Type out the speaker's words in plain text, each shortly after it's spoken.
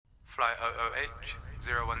Flight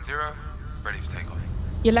OOH 010, ready to take off.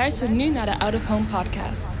 Je luistert nu naar de Out of Home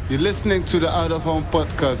podcast. You're listening to the Out of Home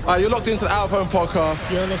podcast. You're locked into the Out of Home podcast.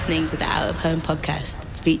 You're listening to the Out of Home podcast,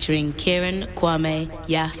 featuring Kieran, Kwame,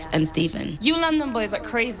 Yaf, and Stephen. You London boys are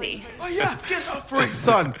crazy. Oh yeah, get up for it,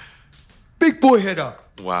 son. Big boy head up.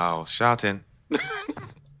 Wow, shouting.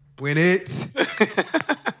 Win it.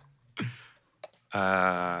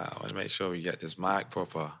 I want to make sure we get this mic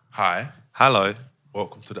proper. Hi, Hello.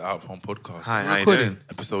 welcome to the Out of Home podcast. Hi, how you doing?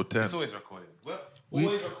 Episode 10. It's always recording.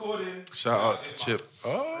 Always recording. Shout out to Chip.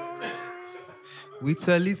 Oh, With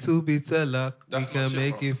a little bit of luck, That's we not can Chip,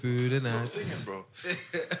 make bro. it through the stop night. singing, bro.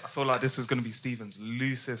 I feel like this is going to be Stephen's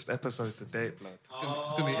loosest episode to date, blood.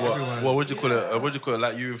 It's gonna be everyone. What would you call it? What would you call it?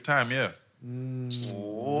 Like you with time, yeah.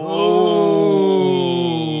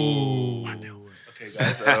 Okay,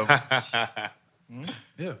 guys.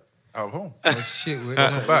 Yeah, Out of Home. Oh shit, we're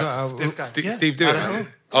back. Stiff guy. Steve, do it, man.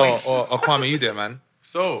 Or Kwame, you do it, man.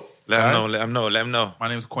 So, Let guys, him know. My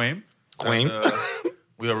name is Quaim. Quaim. And,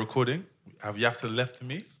 we are recording. I have Yaf to the left of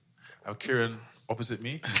me. I have Kieran opposite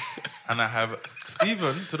me. And I have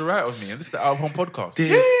Stephen to the right of me. And this is the Out of Home podcast.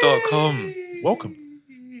 Div.com. Welcome.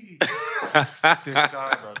 Stiff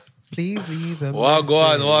guy, bro. Please leave a What go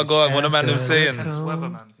on, message what the man them at the saying? Tense tone. weather,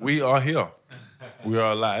 man. We are here. We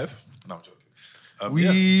are alive. No, I'm joking. Yeah.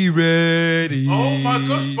 We ready. Oh my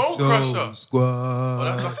gosh, Bone so Crusher.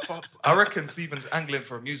 Squad. That's pop. I reckon Stephen's angling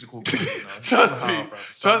for a musical. You know, Trust somehow, me. bro.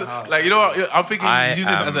 Trust, Somehow. like, you know what? I'm thinking I use this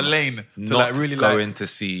am as a lane to Not like really going like. to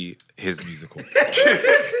see his musical.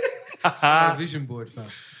 My vision board, fam.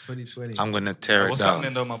 2020. I'm going to tear it What's down.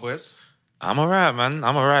 happening though, my boys? I'm all right, man.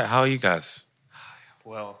 I'm all right. How are you guys?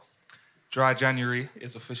 Well, dry January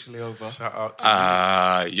is officially over. Shout out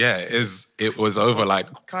to Yeah, it was over like...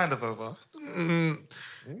 Kind of over.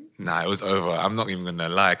 Nah, it was over. I'm not even going to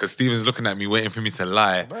lie. Because Steven's looking at me waiting for me to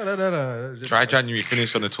lie. No. Dry January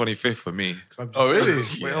finished on the 25th for me. Oh really?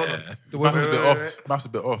 Wait, hold on. Maths a bit off. Maths a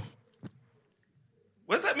bit off.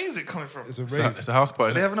 Where's that music coming from? It's a It's a, rave. it's a house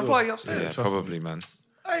party. Are they next having a door. party Yeah, upstairs? probably, man.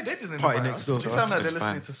 Hey, they didn't Party invite next us. door. They sound like It's they're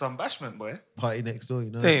listening fine. to some bashment, boy. Party next door, you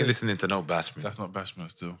know. They ain't listening to no bashment. That's not bashment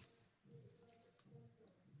still.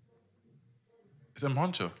 It's M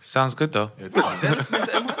Honcho. Sounds good, though. Yeah, They're listening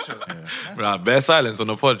to M. Huncho. Right, bare silence on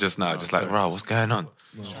the pod just now. Just like, bro, what's going on?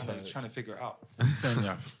 Trying to figure it out.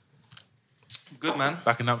 yeah. Good, man.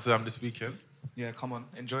 Back in Amsterdam this weekend. Yeah, come on.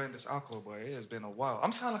 Enjoying this alcohol, boy. It has been a while.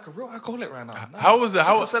 I'm sounding like a real alcoholic right now. No, How was it? it's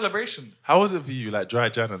How- just a celebration. How was it for you? Like dry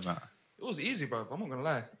Jan and that. It was easy, bro. I'm not gonna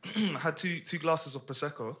lie. I had two glasses of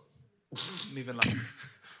prosecco. Leaving like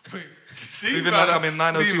Leaving like I'm in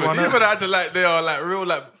 90210. Even had to like they are like real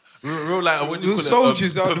like what do you Those call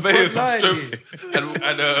soldiers it? out the Purveyors front of line.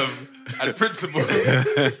 strength and principle.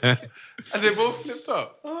 And they both slipped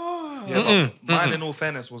up. yeah, but mine, in all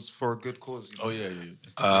fairness, was for a good cause. You know? Oh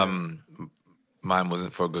yeah. Mine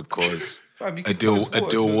wasn't for a good cause. Fam, you can transport A to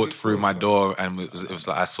deal a walked good through cause, my fam. door and it was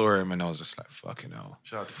like I saw him and I was just like, fucking hell.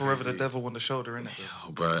 Shout out to Forever the Phoebe. devil on the shoulder, innit?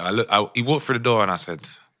 Oh, bro, he walked through the door and I said,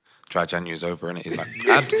 dry January's over, and he's like,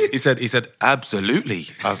 he said, absolutely.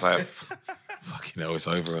 I was like, fucking hell, it's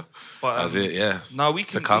over. But, That's it, yeah. No, we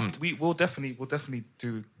can. Succumbed. We'll definitely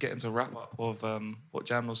get into a wrap up of what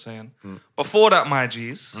Jam was saying. Before that, my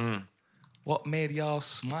G's, what made y'all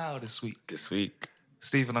smile this week? This week,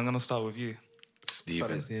 Stephen, I'm gonna start with you. Fam,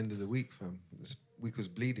 Stephen. it's the end of the week, fam. This week was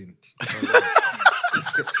bleeding. Do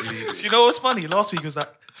you know what's funny? Last week was like,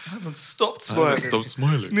 I haven't stopped smiling. Stop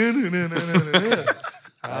smiling. No.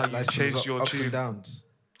 How you Life changed was your ups tune. and downs.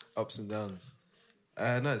 Ups and downs.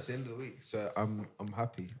 No, it's the end of the week, so I'm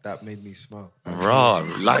happy. That made me smile. Raw,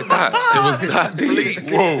 like that. It was that deep.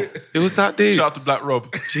 Whoa. It was that deep. Shout out to Black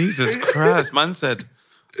Rob. Jesus Christ, man said,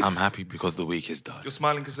 I'm happy because the week is done. You're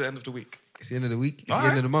smiling because it's the end of the week. It's the end of the week. It's the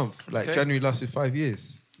end of the month. Like Okay. January lasted 5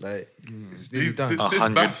 years. Like it's nearly These- done. This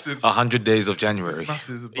maths is- 100 days of January. Maths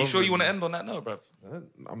is Are you sure you want to end on that note, bruv?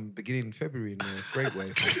 I'm beginning February in a great way.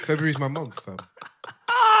 Fam. February's my month, fam.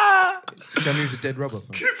 January's a dead rubber,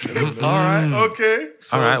 fam. All right. Okay.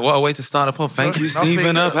 All right, what a way to start off. Thank you, Nothing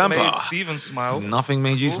Stephen made Pampa. Stephen smile. Nothing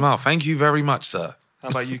made you smile. Thank you very much, sir. How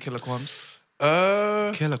about you, Killer Quams?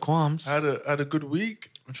 Killer Qualms. I had a good week.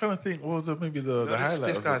 I'm trying to think. What was the This highlight?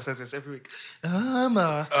 stiff of guy it? says this every week. And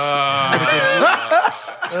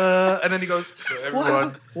then he goes,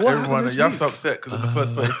 Everyone, Yaf's upset because in the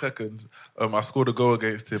first 30 seconds, I scored a goal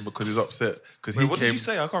against him because he was upset because he Wait, what did came you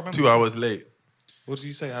say? I can't remember. 2 hours late. What did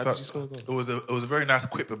you say? How So did you score a goal? It was a very nice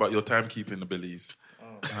quip about your timekeeping abilities.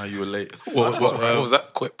 How you were late. What was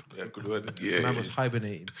that quip? Yeah, good word. Yeah. Man was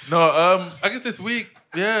hibernating. No, I guess this week,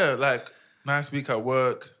 yeah, like nice week at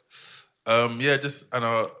work. Yeah, just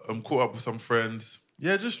and caught up with some friends.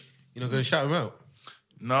 Yeah, just You're not going to shout him out?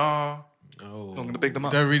 No. Oh. I'm going to big them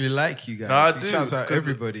up. Don't really like you guys. No, I He do, shouts out 'cause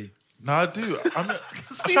everybody. No, I do. I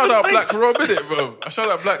shout out Black Rob, innit, bro? I shout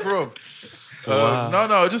out Black Rob.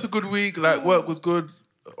 No, just a good week. Like, work was good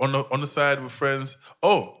on the side with friends.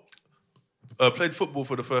 Played football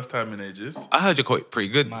for the first time in ages. I heard you're quite pretty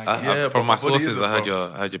good. From my sources, I heard you're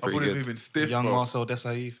My pretty body's good. moving stiff, Young bro. Marcel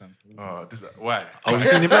Desailly, fam. Why? Oh, have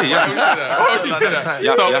you seen him play? Yeah.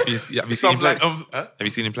 Have you seen him play? Huh? Have you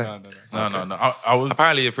seen him play? No. I was.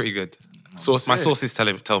 Apparently, you're pretty good. My sources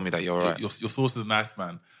tell me that you're alright. Your source is nice,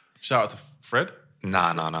 man. Shout out to Fred.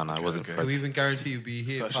 Nah. It wasn't Can Fred. we even guarantee you'll be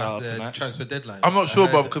here So shout past out the tonight. transfer deadline? I'm not sure,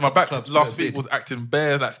 bro, because my back club's last got a week bid. was acting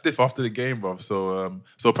bare like stiff after the game, bro. So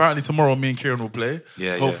apparently tomorrow me and Kieran will play.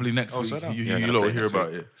 Yeah, So yeah. hopefully next week so that- you Yeah, lot play will hear next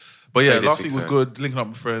about week. it. But yeah, Play this last week, week was sorry. good. Linking up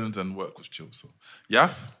with friends and work was chill. So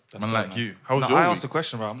yeah, man, like you. How was No, your I week? asked the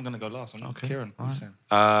question, bro. I'm going to go last. I'm not Kieran. What are you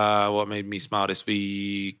saying? What made me smile this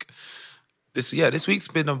week? This week's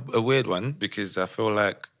been a weird one because I feel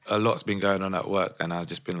like a lot's been going on at work, and I've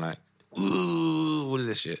just been like, ooh, what is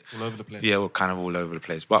this shit? All over the place. Yeah, we're kind of all over the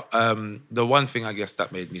place. But the one thing I guess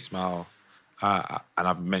that made me smile, and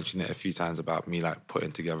I've mentioned it a few times about me like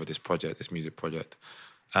putting together this music project.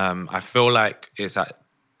 I feel like it's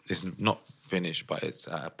not finished, but it's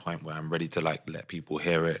at a point where I'm ready to like let people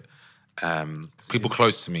hear it. People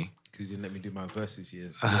close to me. Because you didn't let me do my verses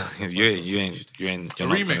here. You ain't you're not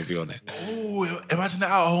going to be on it. Oh, imagine that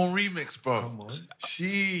out-of-home remix, bro. Come on.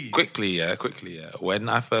 Jeez. Quickly, yeah. When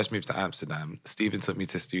I first moved to Amsterdam, Stephen took me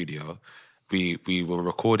to studio. We were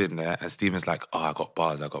recording there, and Stephen's like, "Oh, I got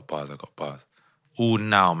bars. All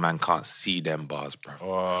now, man can't see them bars,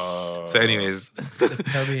 bro." So, anyways, It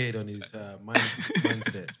permeated on his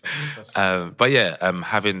mindset. Trust me. but yeah,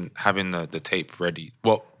 having the tape ready.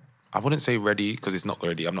 Well, I wouldn't say ready because it's not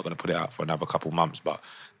ready. I'm not going to put it out for another couple months, but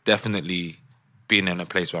definitely being in a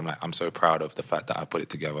place where I'm like, I'm so proud of the fact that I put it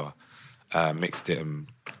together, mixed it, and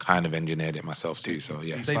kind of engineered it myself too. So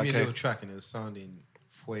yeah, Played me a little track and it was sounding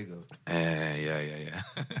fuego. yeah.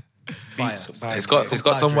 Fire. It's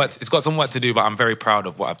got some work to do, but I'm very proud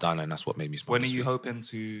of what I've done, and that's what made me smile. When are this you week. hoping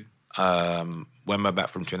to... When we're back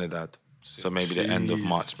from Trinidad, so maybe the end of Jeez.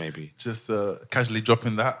 March, maybe. Just casually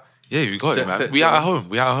dropping that. Yeah, we got Jet it, man. set We out at Jones. home.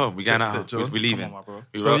 We going Jet out. set Jones. We leaving. Come on, my bro.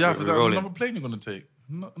 We So roll- yeah, we is that rolling. another plane you're gonna take?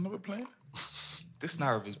 Another plane? This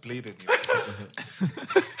narrative is bleeding.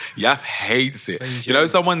 Yaf hates it. You know,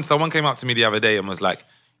 someone came up to me the other day and was like,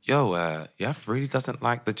 "Yo, Yaf really doesn't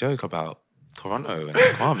like the joke about Toronto and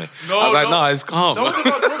Kwame." I was like, "No, it's calm." That wasn't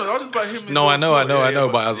about Toronto. That was just about him. No, I know. Yeah,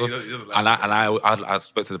 But I was he also, doesn't like I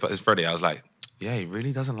spoke to his Freddie. I was like, "Yeah, he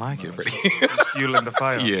really doesn't like it, Freddie." Just fueling the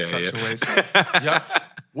fire. Yeah, Such yeah. a waste. Yeah.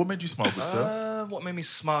 What made you smile, good sir? What made me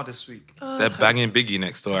smile this week? They're banging Biggie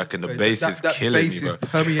next door. I reckon the bass is that killing bass me, is bro.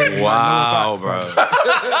 permeating my Wow, lower back,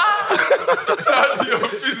 bro. Your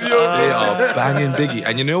physio. They are banging Biggie.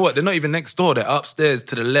 And you know what? They're not even next door. They're upstairs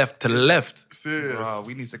to the left. Serious. Wow,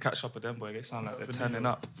 we need to catch up with them, boy. They sound like they're turning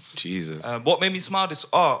up. Jesus. What made me smile this?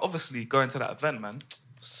 Oh, obviously going to that event, man.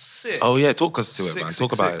 Sick. Oh, yeah. Talk us to it, Sick, man. sick,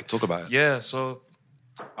 Talk about sick. it. Talk about it. Yeah, so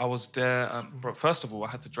I was there. Bro, first of all, I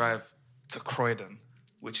had to drive to Croydon,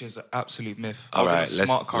 which is an absolute myth. I All was right, in a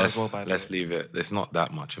smart car as well, by the way. let's leave it. It's not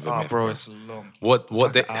that much of a Oh, myth, bro, it's long. What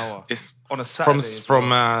like day? an hour. It's On a Saturday as from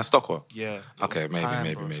Stockwell. Yeah. it Okay, was maybe, time,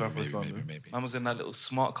 maybe, bro. maybe, Southwest maybe, London. maybe. I was in that little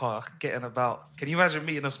smart car, getting about. Can you imagine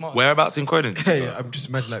me in a smart car? Whereabouts in Croydon? Hey, I'm just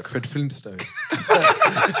imagining like Fred Flintstone.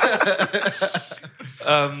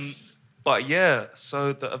 But yeah,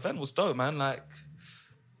 so the event was dope, man. Like,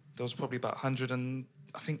 there was probably about 100 and...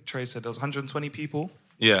 I think Trey said there was 120 people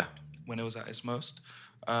Yeah. when it was at its most.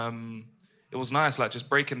 It was nice, like just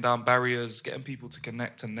breaking down barriers, getting people to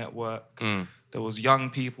connect and network. There was young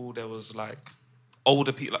people, there was like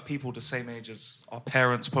older people, like people the same age as our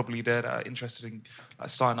parents probably there that are interested in like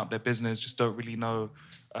starting up their business, just don't really know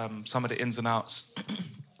some of the ins and outs.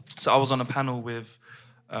 So I was on a panel with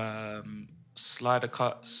Slider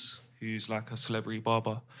Cuts, who's like a celebrity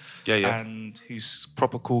barber. Yeah. And who's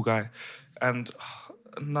proper cool guy. And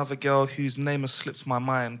another girl whose name has slipped my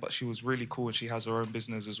mind, but she was really cool and she has her own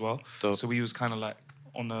business as well. Dope. So we was kind of like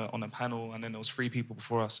on a panel, and then there was 3 people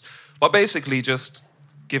before us. But basically just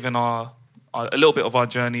giving a little bit of our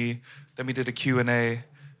journey. Then we did a Q&A.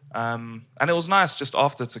 And it was nice just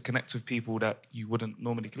after to connect with people that you wouldn't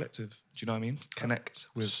normally connect with. Do you know what I mean? Connect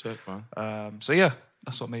with. Sick, man. So yeah,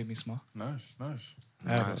 that's what made me smile. Nice.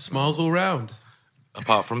 Smiles all round.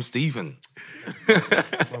 Apart from Stephen.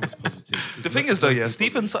 That was positive. The thing is though, yeah,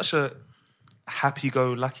 Stephen's such a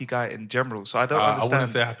happy-go-lucky guy in general. So I don't I understand. wouldn't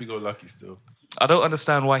say happy-go-lucky still. I don't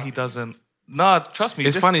understand why he doesn't. Nah, trust me.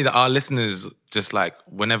 It's just- funny that our listeners just like,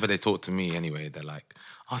 whenever they talk to me anyway, they're like,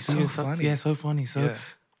 Oh, so funny. Yeah, so funny. So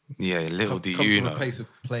yeah, little do Come you from know. a place of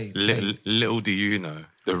playing. Little do you know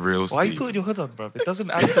the real Why are you Steve. putting your hood on, bro? It doesn't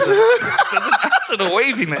add to the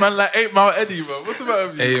waviness. Man, like 8 Mile Eddie, bro. What's the matter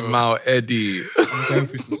with you? 8 bro? Mile Eddie. I'm going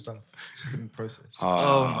through some stuff. Just in the process.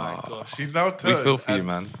 Oh my gosh. He's now We turned. feel for you, and-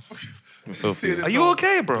 man. We feel for See you. this Are you whole-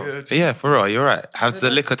 okay, bro? Yeah, for real, you're right. Has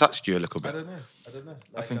the liquor touched you a little I bit? don't know.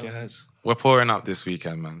 I think it has. We're pouring up this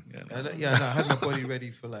weekend, man. I had my body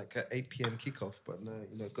ready for like an 8 p.m. kickoff, but no,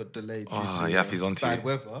 got delayed due Oh, to Yaffy's onto bad you.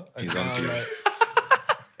 weather. And He's now, onto you. like,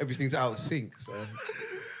 everything's out of sync, so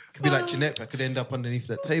could be like Jeanette. I could end up underneath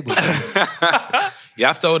that table.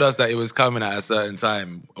 Yaff told us that it was coming at a certain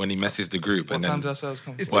time when he messaged the group. What and time then, did I say I was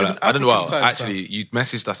coming? It's from? well, Even I don't know. African Well, time, actually, you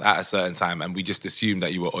messaged us at a certain time, and we just assumed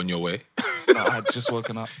that you were on your way. No, I had just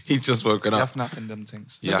woken up. He's just woken up. Yaff napping them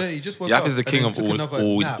things. No, he just woke Yaff up is the and king then of took another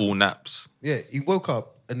nap. all naps. Yeah, he woke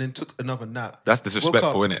up and then took another nap. That's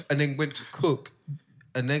disrespectful, Woke up innit? And then went to cook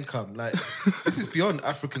and then come. Like, this is beyond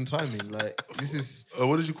African timing. Like, this is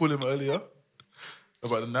What did you call him earlier?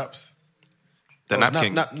 About the naps? The Nap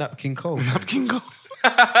King. Nap King Cole. Nap King. Go.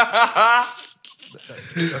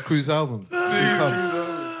 Snooze Cruise album.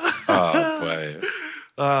 Oh, boy.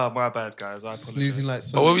 Oh, my bad, guys. I apologize. Snoozing like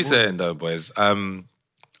But what are we saying, though, boys?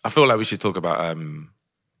 I feel like we should talk about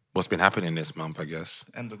what's been happening this month, I guess.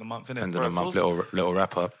 End of the month, innit? End of Bro, the month, it feels- little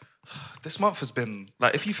wrap up. This month has been,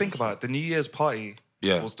 like, if you think about it, the New Year's party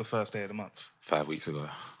Yeah. was the first day of the month. 5 weeks ago.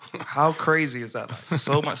 How crazy is that? Like,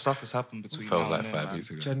 so much stuff has happened between Feels now like and then, 5 man. weeks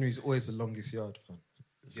ago. January's always the longest yard, man.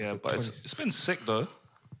 Yeah, like but 20. it's been sick, though.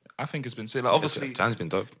 I think it's been sick. Like, obviously, Jan's been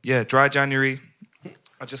dope. yeah, dry January.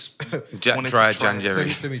 I just wanted Dry to try.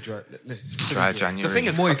 January. Semi-dry. Dry January. The thing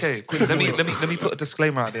is, Moist. okay, Quick let me moist. put a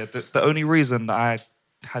disclaimer out there. The only reason that I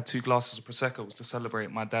had 2 glasses of Prosecco was to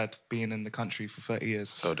celebrate my dad being in the country for 30 years.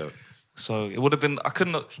 So dope. So it would have been, I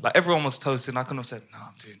couldn't have, like, everyone was toasting. I couldn't have said, no,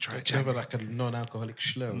 I'm doing dry Never January. like a non-alcoholic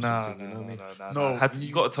slur or No, something. no, You know what I mean? no.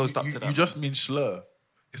 You got to toast up to You that. just mean slur.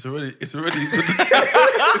 It's already it's already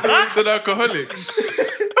an alcoholic.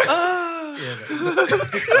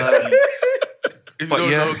 If you But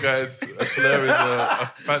don't yeah. know, guys, a slur is a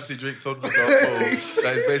fancy drink sold with alcohol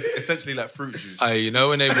that is essentially like fruit juice. You know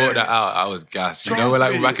when they brought that out, I was gassed. You know, Trust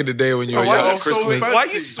like me. back in the day when you were why young are at you so Christmas. fancy? Why are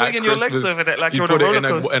you At swinging your legs Christmas, over there like you you're on put a it roller in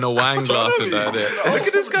coaster? in a wine glass and that. Look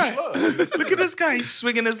at this guy. Look at this guy. He's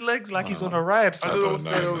swinging his legs like he's on a ride. I don't know what's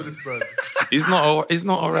know, going on man. with this brand. He's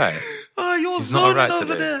not all right. Oh, you're He's not zoning alright over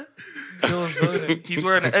today. there. You're zoning. He's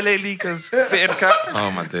wearing an LA Lakers fitted cap.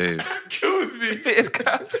 Oh my days. Kills me. Fitted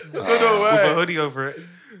cap. I don't know With a why. hoodie over it.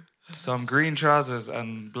 Some green trousers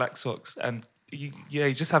and black socks. And he's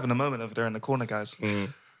just having a moment over there in the corner, guys.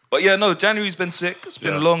 But yeah, no, January's been sick. It's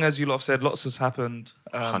been long, as you lot have said. Lots has happened.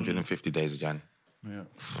 150 days of Jan.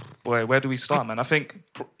 Boy, where do we start, man? I think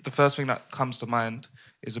the first thing that comes to mind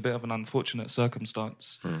is a bit of an unfortunate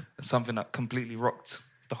circumstance. It's something that completely rocked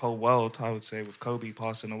the whole world, I would say, with Kobe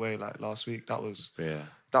passing away like last week. That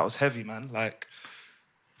was heavy, man. Like,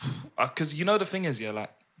 because you know the thing is,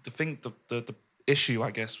 like the issue,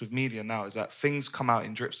 I guess, with media now is that things come out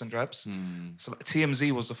in drips and drabs. So like,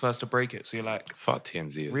 TMZ was the first to break it. So you're like, Fuck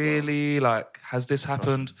TMZ. as really? Like, has this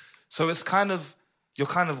happened? So it's kind of, you're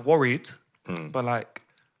kind of worried, but like,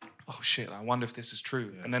 oh shit, I wonder if this is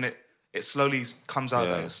true. And then it slowly comes out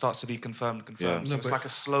that it starts to be confirmed. Yeah. So No, it's but- like a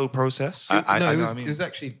slow process. No, I it was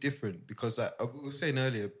actually different because we were saying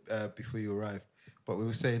earlier before you arrived, but we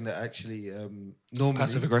were saying that actually normally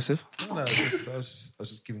Passive aggressive. No, I was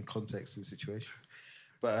just giving context to the situation.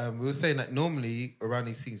 But we were saying that normally around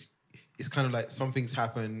these things, it's kind of like some things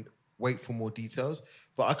happen, wait for more details.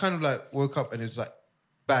 But I kind of like woke up and it was like,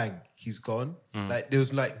 bang, he's gone. Like there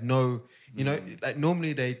was like no, you know, like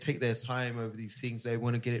normally they take their time over these things. They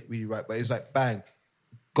want to get it really right. But it's like, bang,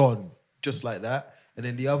 gone, just like that. And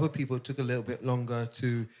then the other people took a little bit longer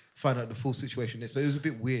to find out the full situation. So it was a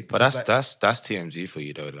bit weird. But because, that's like, that's TMZ for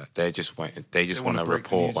you though. Like they just want to wanna break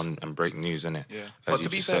the report news. on and break news, innit? Yeah. As But you to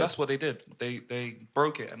be just fair, said. that's what they did. They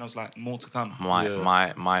broke it and I was like, more to come.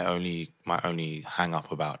 My only hang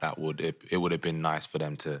up about that it would have been nice for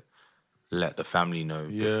them to let the family know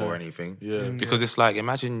before anything. Yeah. Because it's like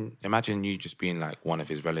imagine you just being like one of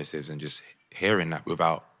his relatives and just hearing that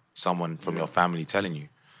without someone from your family telling you.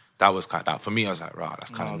 That was kind of, for me, I was like, right,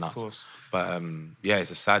 that's kind No, of of nuts. course. But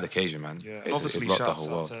it's a sad occasion, man. Yeah. It's, Obviously, it rocked the shouts whole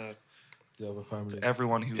out world. to the other families.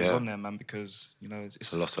 everyone who was Yeah. on there, man, because, you know,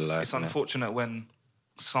 it's a loss of life, It's innit? unfortunate when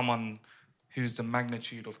someone who's the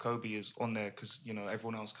magnitude of Kobe is on there because, you know,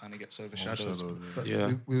 everyone else kind of gets overshadowed. But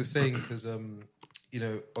Yeah. we were saying because you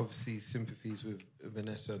know, obviously sympathies with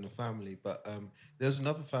Vanessa and the family, but there was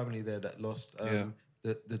another family there that lost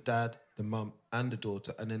the dad, the mum, and the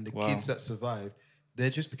daughter, and then the Wow. kids that survived. they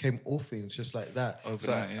just became orphans just like that.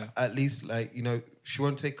 Overnight, so yeah. at least, like, you know, she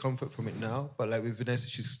won't take comfort from it now, but like with Vanessa,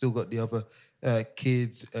 she's still got the other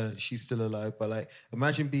kids, she's still alive. But like,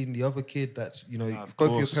 imagine being the other kid that's, you know,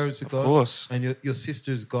 both your parents are gone, and your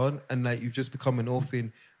sister's gone, and like you've just become an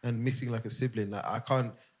orphan and missing like a sibling. Like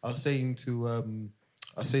I was saying to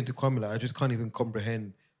Kwame, like, I just can't even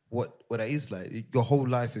comprehend what that is like. Your whole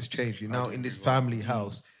life has changed. You're now in this family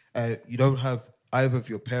house. You don't have either of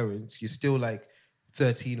your parents. You're still like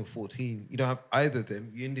 13 or 14. You don't have either of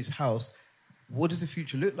them. You're in this house. What does the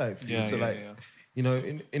future look like for you? So you know,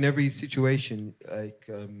 in every situation, like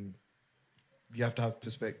you have to have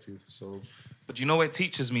perspective. So, but you know what it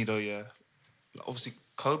teaches me though, yeah. Like, obviously,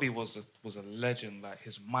 Kobe was a legend. Like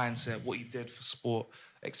his mindset, what he did for sport,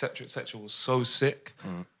 etc., was so sick.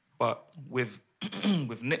 But with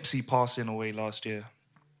with Nipsey passing away last year,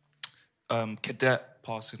 Cadet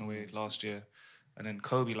passing away last year, and then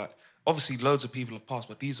Kobe, like, obviously loads of people have passed,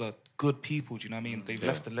 but these are good people, do you know what I mean? They've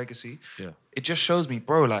left a legacy. Yeah. It just shows me,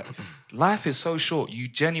 bro, like, life is so short. You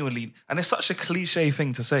genuinely, and it's such a cliche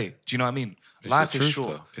thing to say, do you know what I mean? Life is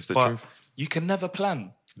short, though. It's the but truth. you can never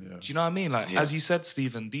plan. Yeah. Do you know what I mean? Like, as you said,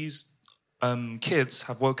 Stephen, these kids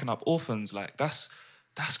have woken up orphans. Like, that's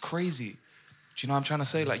crazy. Do you know what I'm trying to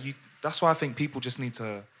say? Like, that's why I think people just need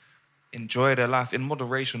to enjoy their life in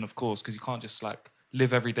moderation, of course, because you can't just like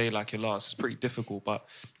live every day like your last. It's pretty difficult, but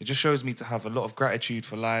it just shows me to have a lot of gratitude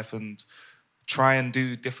for life and try and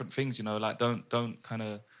do different things, you know, like don't kind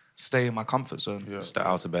of stay in my comfort zone. Yeah. It's the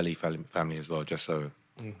Outer Belly family as well, just so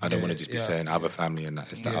I don't want to just be saying other family and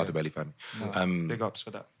that. It's the Outer Belly family. No, big ups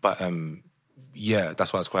for that. But yeah,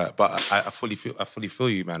 that's why it's quiet. But I fully feel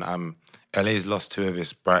you, man. LA's lost two of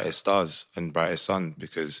its brightest stars and brightest sun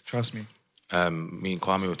because trust me. Me and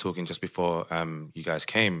Kwame were talking just before you guys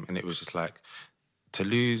came, and it was just like to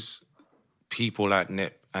lose people like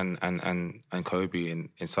Nip and Kobe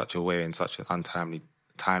in such a way, in such an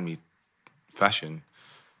untimely fashion.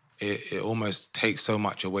 It almost takes so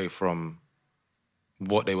much away from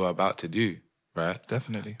what they were about to do, right?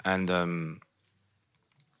 Definitely. And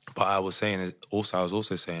but I was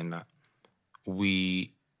also saying that we're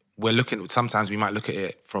looking. Sometimes we might look at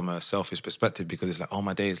it from a selfish perspective because it's like, oh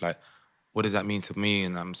my days, like, what does that mean to me?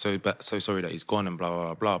 And I'm so sorry that he's gone and blah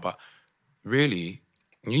blah blah. But really,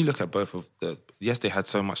 when you look at both of yes, they had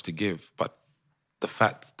so much to give, but the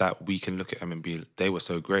fact that we can look at them and be, they were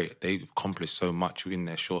so great. They've accomplished so much in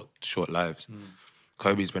their short lives.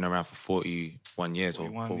 Kobe's been around for 41 years, or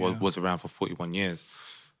was around for 41 years.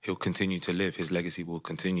 He'll continue to live. His legacy will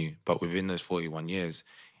continue. But within those 41 years,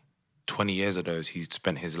 20 years of those, he's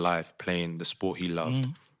spent his life playing the sport he loved,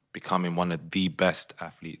 becoming one of the best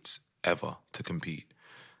athletes ever to compete.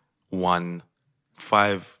 Won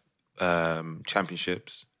 5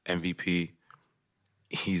 championships, MVP.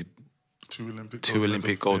 He's two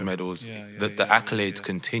Olympic gold medals. The accolades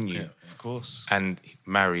continue. Yeah, of course. And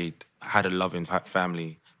married, had a loving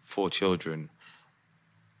family, 4 children.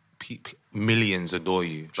 Millions adore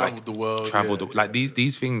you. Traveled the world. Like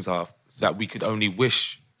these things are that we could only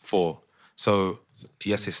wish for. So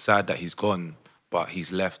yes, it's sad that he's gone, but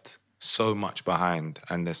he's left so much behind,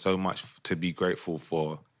 and there's so much to be grateful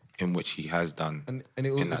for in which he has done. And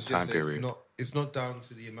it also in that time period. It's not down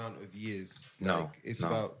to the amount of years. No, it's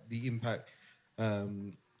about the impact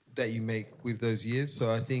that you make with those years.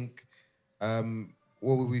 So I think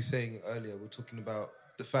what were we saying earlier? We're talking about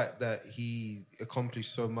the fact that he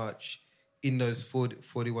accomplished so much in those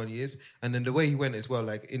 41 years. And then the way he went as well,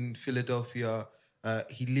 like in Philadelphia,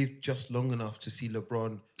 he lived just long enough to see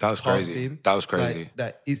LeBron pass him. That was crazy.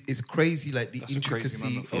 Like, it's crazy, like the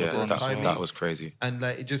intricacy of the timing. That was crazy. And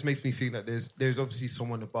like it just makes me think that there's obviously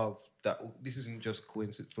someone above that. This isn't just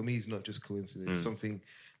coincidence. For me, it's not just coincidence. It's something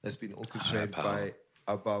that's been orchestrated by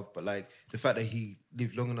above. But like the fact that he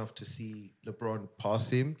lived long enough to see LeBron pass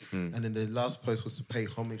him, and then the last post was to pay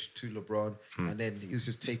homage to LeBron, and then he was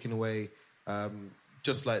just taken away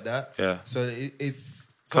just like that. Yeah. So it's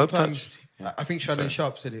sometimes I think Shannon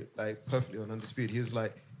Sharp said it like perfectly on Undisputed. He was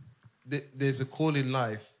like, "There's a call in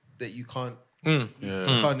life that you can't." You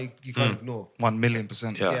can't ignore.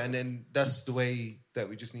 1,000,000%. Yeah, and then that's the way that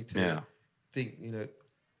we just need to think. You know,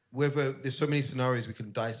 whether there's so many scenarios we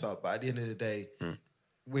can dice up, but at the end of the day,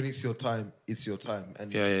 when it's your time, it's your time.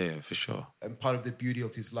 And for sure. And part of the beauty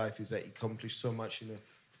of his life is that he accomplished so much in the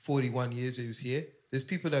 41 years he was here. There's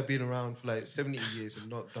people that have been around for like 70 years and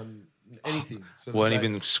not done anything. So won't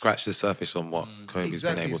even scratch the surface on what Kobe's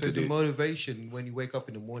been able to do. So it's a motivation when you wake up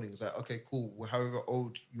in the morning. It's like, okay, cool. However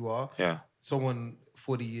old you are, someone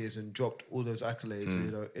 40 years and dropped all those accolades,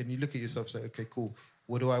 you know, and you look at yourself and say, okay, cool.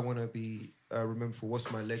 what do I want to be remembered for?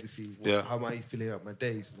 What's my legacy? How am I filling out my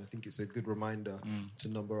days? And I think it's a good reminder to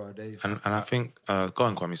number our days. And I think, go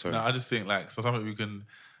on, Kwame, sorry. No, I just think so something we can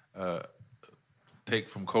take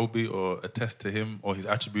from Kobe or attest to him or his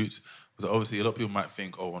attributes was that obviously a lot of people might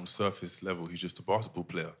think, on the surface level, he's just a basketball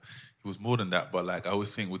player. He was more than that, but I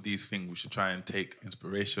always think with these things, we should try and take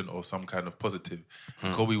inspiration or some kind of positive.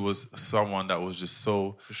 Kobe was someone that was just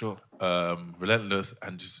so For sure. Relentless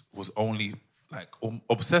and just was only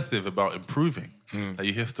obsessive about improving.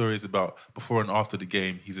 You hear stories about before and after the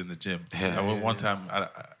game, he's in the gym. And one time,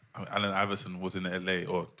 Allen Iverson was in LA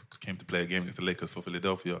or came to play a game against the Lakers for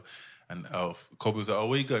Philadelphia. And Kobe was like,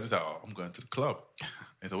 where you going? He's like, I'm going to the club.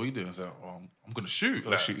 He said, what are you doing? He's like, I'm going to shoot.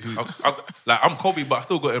 I'm Kobe, but I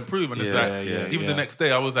still got to improve. And even the next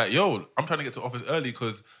day, I was like, yo, I'm trying to get to office early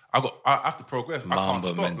because I have to progress. I can't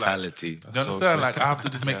stop. Mentality. Do you understand? I have to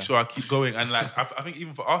just make sure I keep going. And I think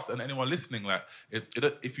even for us and anyone listening,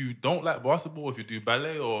 if you don't like basketball, if you do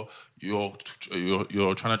ballet or you're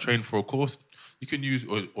trying to train for a course, you can use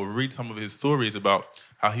or read some of his stories about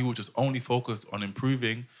how he was just only focused on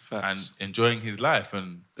improving and enjoying his life.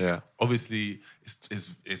 And obviously,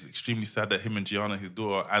 it's extremely sad that him and Gianna, his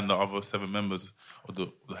daughter, and the other 7 members of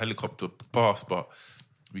the helicopter passed. But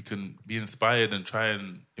we can be inspired and try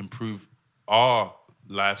and improve our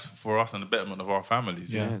lives for us and the betterment of our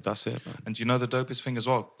families. Yeah, that's it, man. And you know the dopest thing as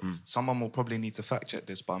well? Someone will probably need to fact check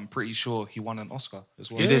this, but I'm pretty sure he won an Oscar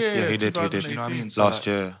as well. He did. You know what I mean? So last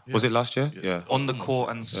year. Was it last year? Yeah. On the court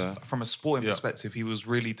and from a sporting perspective, he was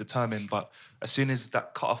really determined. But as soon as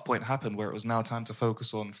that cut-off point happened where it was now time to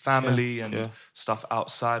focus on family and stuff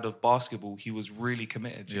outside of basketball, he was really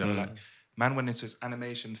committed. You know, man went into his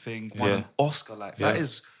animation thing, won an Oscar. That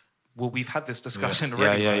is... Well, we've had this discussion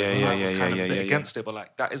already. I was kind of a bit against it,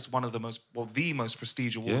 but that is one of the the most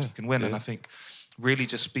prestige award you can win. And I think really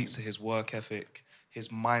just speaks to his work ethic, his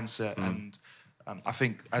mindset. And I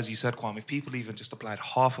think, as you said, Kwame, if people even just applied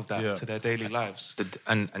half of that to their daily lives.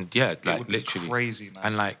 And it would literally. be crazy,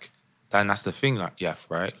 man. And that's the thing,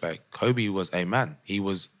 right? Kobe was a man. He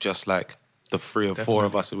was just like the 3 or 4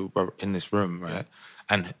 of us who were in this room, right?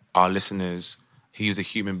 And our listeners... He was a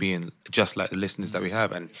human being, just like the listeners that we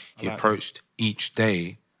have. And he approached each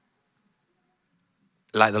day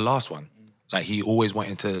like the last one. He always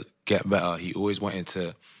wanted to get better. He always wanted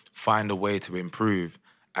to find a way to improve.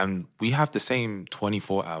 And we have the same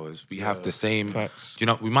 24 hours. We have the same... Facts.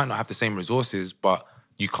 We might not have the same resources, but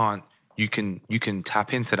you can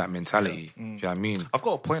tap into that mentality. Do you know what I mean? I've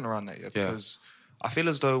got a point around that, because I feel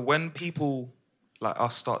as though when people like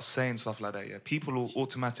us start saying stuff like that, people will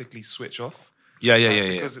automatically switch off. Yeah.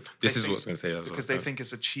 This is what I was going to say. Because they think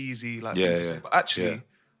it's a cheesy thing to say. But actually,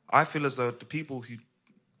 I feel as though the people who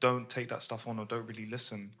don't take that stuff on or don't really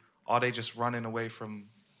listen, are they just running away from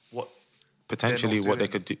what potentially what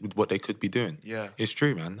they could be doing? Yeah, it's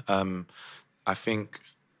true, man. I think,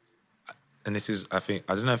 and this is, I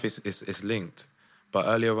don't know if it's linked, but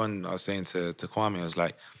earlier on I was saying to Kwame, I was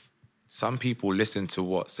like, some people listen to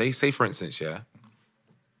what say for instance,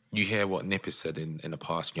 you hear what Nip has said in the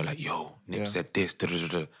past, and you're like, yo, Nip said this,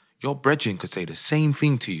 da-da-da-da. Your brethren could say the same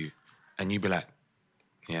thing to you, and you'd be like,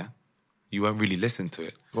 yeah, you won't really listen to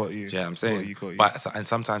it. Got you. Do you know what I'm saying? Got you. But, and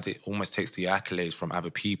sometimes it almost takes the accolades from other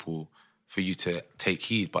people for you to take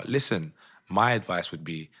heed. But listen, my advice would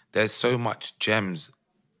be, there's so much gems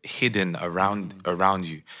hidden around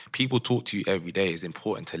you. People talk to you every day. It's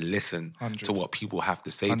important to listen 100. To what people have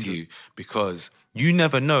to say 100. to you, because you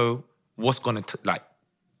never know what's going to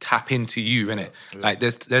tap into you, innit? Yeah.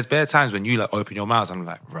 There's bare times when you open your mouth and I'm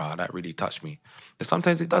like, rah, that really touched me. And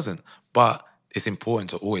sometimes it doesn't. But it's important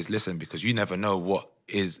to always listen, because you never know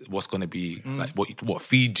what's going to be what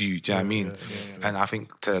feeds you. Do you know what I mean? Yeah. And I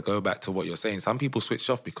think, to go back to what you're saying, some people switch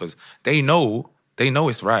off because they know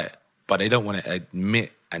it's right, but they don't want to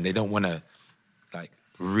admit, and they don't want to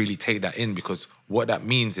really take that in, because what that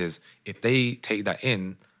means is if they take that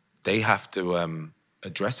in, they have to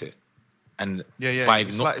address it. And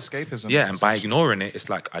it's like escapism. Yeah, and by ignoring it, it's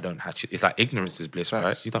like it's like ignorance is bliss,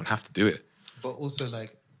 right? You don't have to do it. But also,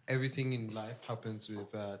 everything in life happens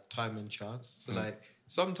with time and chance. So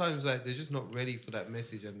sometimes they're just not ready for that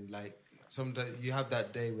message, and sometimes you have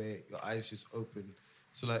that day where your eyes just open.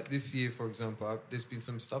 So this year, for example, there's been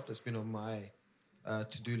some stuff that's been on my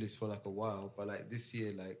to-do list for a while, but this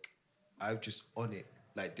year, I've just on it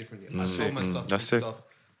differently. I saw myself do stuff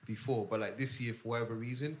before, but this year, for whatever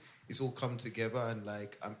reason, it's all come together, and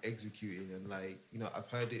I'm executing, and I've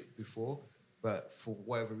heard it before, but for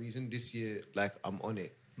whatever reason, this year, I'm on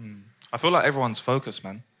it. I feel like everyone's focused,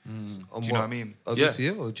 man. On Do you know what I mean? This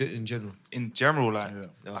year or in general? In general, like,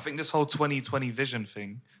 I think this whole 2020 vision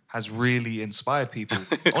thing has really inspired people.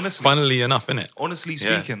 Honestly, Funnily enough, innit? honestly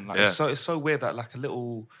speaking, like it's so weird that like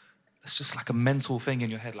it's just like a mental thing in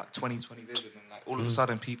your head, like 2020 vision, and like all of a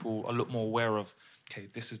sudden people are a lot more aware of, okay,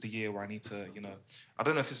 this is the year where I need to, you know, I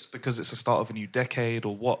don't know if it's because it's the start of a new decade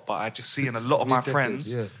or what, but I just see in a lot of my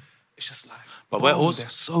friends, it's just like, But they're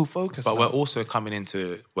so focused. But now. we're also coming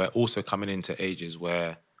into ages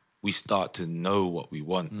where we start to know what we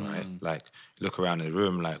want, right? Like, look around the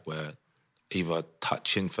room, like we're either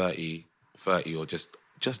touching 30 or just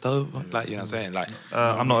over, like, you know what I'm saying? Like,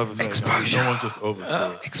 I'm not over 30. Exposure. No one's just over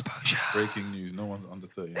 30. Exposure. Breaking news, no one's under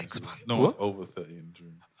 30. No one's over 30 in the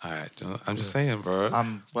dream. all right, I'm just saying, bro.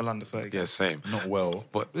 I'm well under 30. Yeah, same. Not well.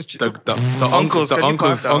 But the Uncles, can you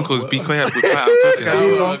pipe down? uncles, be quiet. Be quiet. I'm talking.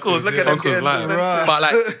 These uncles, look at them Uncles getting lying. defensive. But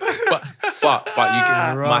like, but you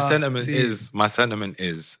can, Right. my sentiment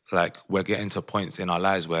is like we're getting to points in our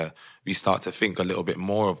lives where we start to think a little bit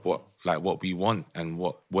more of what we want and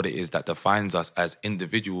what it is that defines us as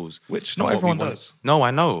individuals. Which not not what we everyone want. does. No, I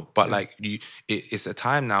know, but like it's a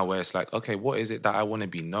time now where it's like, okay, what is it that I want to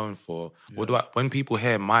be known for? What do when people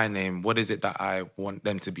hear my name, what is it that I want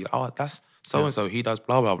them to be? Oh, that's so and so. He does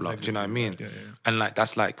blah blah blah. Do you know what I mean? And like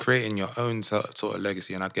that's like creating your own sort of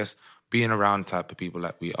legacy. And I guess being around type of people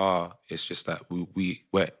like we are, it's just that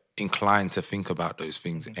we're inclined to think about those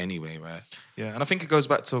things anyway, right? Yeah, and I think it goes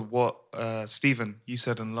back to what Stephen, you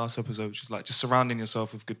said in the last episode, which is like just surrounding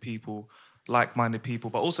yourself with good people, like-minded people,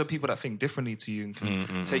 but also people that think differently to you and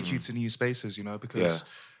can take you to new spaces, you know, because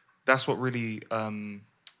that's what really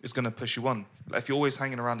is going to push you on. Like, if you're always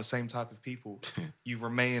hanging around the same type of people, you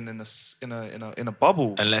remain in a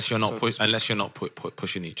bubble. Unless you're not so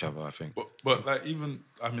pushing each other, I think. But like even,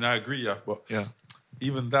 I mean, I agree, yeah, but Yeah.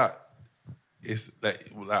 even that is like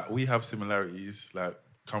we have similarities, like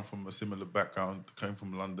come from a similar background, came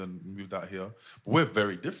from London, moved out here. But we're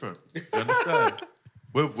very different. You understand?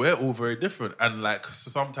 we're all very different. And like so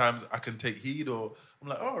sometimes I can take heed or I'm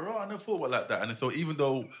like, oh, right, I never thought about it like that. And so even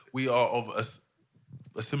though we are of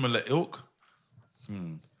a similar ilk,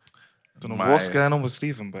 don't know what's going on with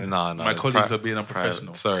Stephen, but No, my colleagues are being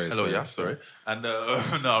unprofessional. Sorry. Hello, yeah, sorry. And no,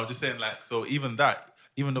 I'm just saying, like, so even that,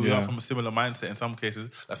 even though we are from a similar mindset in some cases,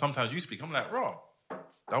 like sometimes you speak, I'm like, raw.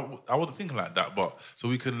 I wasn't thinking like that, but so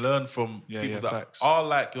we can learn from people that facts. are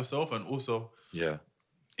like yourself and also Yeah.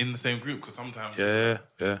 in the same group because sometimes Yeah.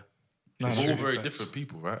 we're all true. very Facts. different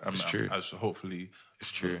people, right? It's true. As hopefully,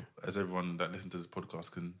 It's true. As everyone that listens to this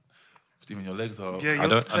podcast can, Stephen, your legs are. yeah, I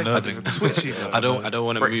don't twitchy. I don't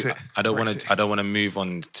want to move. Brexit. I don't want to move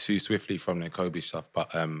on too swiftly from the Kobe stuff,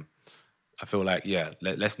 but I feel like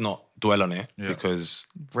let's not dwell on it because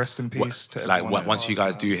Rest in peace to like everyone. once you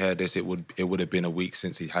guys do hear this, it would have been a week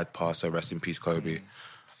since he had passed. So rest in peace, Kobe.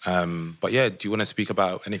 But yeah, do you want to speak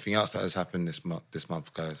about anything else that has happened this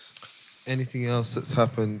month, guys? Anything else that's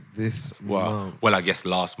happened this month? Well, I guess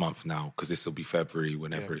last month now because this will be February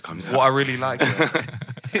whenever it comes out. What I really like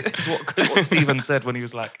is what Stephen said when he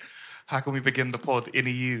was like, how can we begin the pod in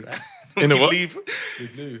EU? In a what? Leave,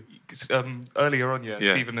 earlier on,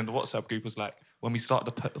 Stephen in the WhatsApp group was like, when we start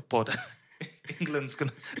the pod,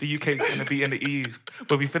 the UK's gonna be in the EU.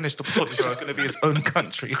 When we finish the pod, it's just gonna be its own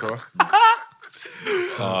country.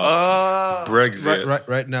 Brexit.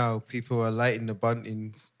 Right now, people are lighting the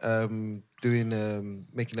bunting, doing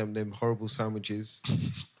making them horrible sandwiches.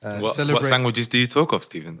 What sandwiches do you talk of,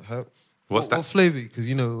 Stephen? What's that? What flavour? Because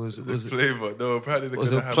you know it was Flavour. No, apparently they're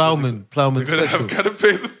was going a to have... ploughman They're going to special. have canapes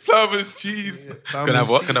with ploughman's cheese. Can I have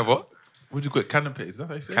what? Can I have what? What do you call it? Canapes? Is that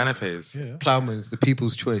how you say it? Canapes. Yeah. Ploughman's the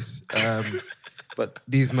people's choice. But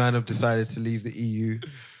these men have decided to leave the EU.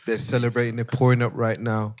 They're celebrating. They're pouring up right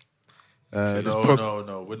now.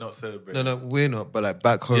 No, we're not celebrating. No, we're not. But like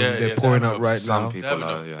back home, Yeah, they're yeah, pouring they up have right some now. people.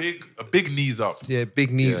 They're having a big knees up. Yeah,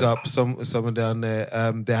 big knees up. Someone down there.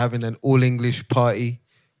 They're having an all English party,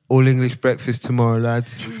 all English breakfast tomorrow,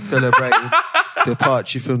 lads. Celebrating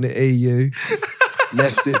departure from the EU.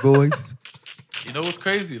 Left it, boys. You know what's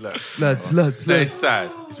crazy? Like, Lads. It's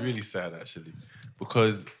sad. It's really sad, actually.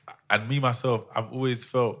 Because, and me, myself, I've always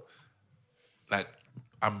felt like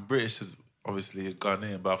I'm British as obviously a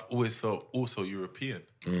Ghanaian, but I've always felt also European.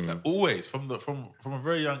 Like, always, from a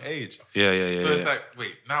very young age. Yeah. So it's like,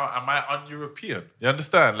 wait, now am I un-European? You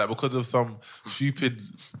understand? Like, because of some stupid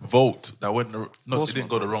vote that went, it didn't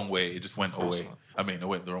go the wrong way, it just went away. I mean, it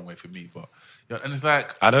went the wrong way for me, but, and it's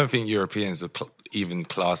like... I don't think Europeans would even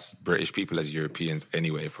class British people as Europeans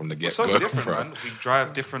anyway from the get-go. So different, man. We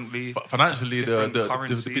drive differently. Financially, different the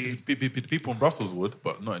currency. people in Brussels would,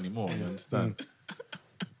 but not anymore, you understand?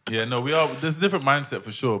 Yeah, no, we are... There's a different mindset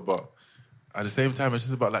for sure, but... at the same time, it's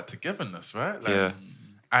just about like togetherness, right? Like, Yeah.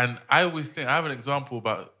 And I always think I have an example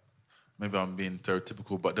about. Maybe I'm being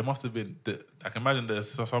stereotypical, but there must have been. I can imagine there's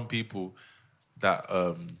some people that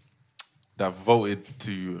that voted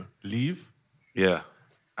to leave, Yeah.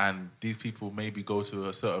 and these people maybe go to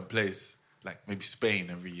a certain place, like maybe Spain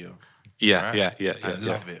every year. Yeah, right? yeah. And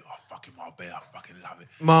love it. Oh, fucking Marbella, I fucking love it.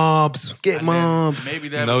 Mobs, get And then mobs. maybe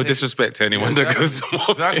they're No disrespect to anyone that goes to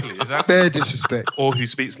Marbella. Exactly. Bare disrespect. Or who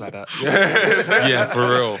speaks like that. Yeah, for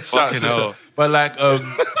real. Fucking hell. But like,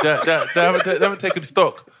 they haven't taken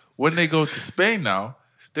stock. When they go to Spain now,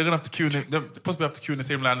 they're gonna have to queue. They possibly have to queue in the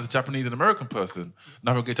same line as a Japanese and American person.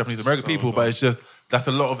 Nothing against Japanese and American people, but it's just that's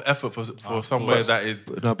a lot of effort for somewhere that is.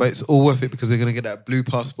 No, but it's all worth it because they're going to get that blue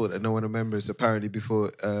passport that no one remembers. Apparently,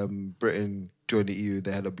 before Britain joined the EU,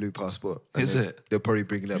 they had a blue passport. And Is it? They're probably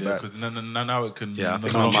bringing that back. Because now it can. Yeah, I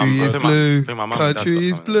think no, my Country mum- is I think my- blue. I think my mum and dad Country got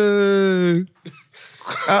is something. blue.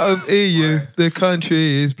 Out of EU, the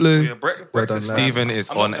country is blue. Yeah, Well done, Brexit. lads. Steven is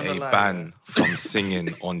I'm not on gonna a lie, ban from singing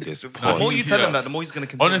on this The more pod. you tell him that, the more he's going to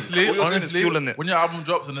continue. Honestly, All you're doing is fueling it. when your album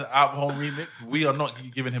drops and the album home remix, we are not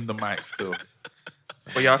giving him the mic still.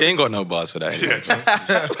 But yeah, I He ain't got no bars for that.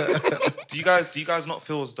 Anyway. do you guys not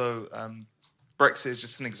feel as though Brexit is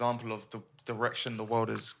just an example of the direction the world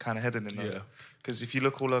is kind of heading in? Yeah. Because if you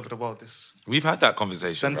look all over the world, this We've had that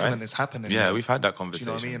conversation, sentiment right? is happening. Yeah, man. we've had that Do you conversation.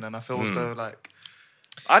 know what I mean? And I feel as though like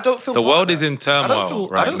I don't feel The part of world that. is in I turmoil don't feel,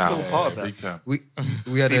 right I don't now. feel part of Big that. time.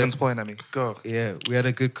 We had Steven's point at me. Go. we had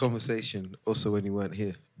a good conversation also when you weren't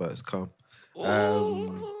here, but it's calm.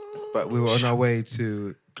 But we were on our way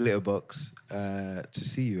to Glitterbox to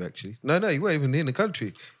see you. Actually, no, you weren't even in the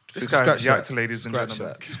country. This guy's Scratch yacked, that. ladies and Scratch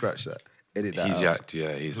gentlemen. that. Scratch that. Edit that. He's out. yacked,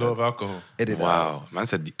 yeah. He's A lot of alcohol. Edit that. Out. wow. Man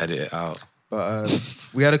said edit it out. But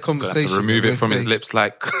we had a Gonna have conversation. to remove and it from we're his saying- lips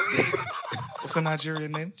like... What's the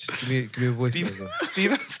Nigerian name? Just give me a voice.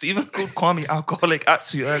 Steven called Kwame alcoholic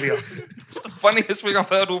Atsu earlier. It's the funniest thing I've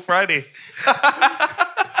heard all Friday.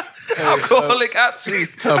 Alcoholic Atsu.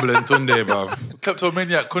 Turbulent Tunde, bruv.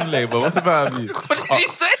 Kleptomaniac Kunle, but what's the matter with you? What did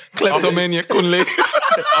you say? Kleptomaniac Kunle.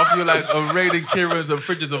 After you're like raiding Kieran's and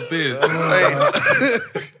fridges of beers.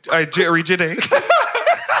 Hey, jittery jitty.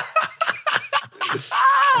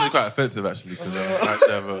 It's quite offensive actually because I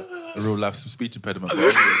actually have a real life speech impediment. No,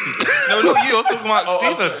 not you. I was talking about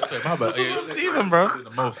Steven. Sorry, my bad. Yeah, Steven, bro.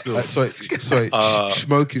 the most still. Sorry.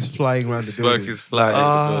 Smoke is flying around the building. Smoke is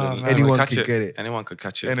flying. man. Anyone Catch could get it. Anyone could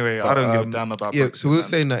catch it. Anyway, I don't give a damn about Yeah, Brexit, so we were man.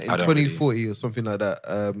 saying that in I don't really. 2040 or something like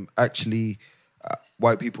that, actually,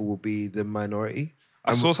 white people will be the minority.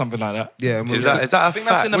 I saw something like that. Yeah, and Is that a fact? I think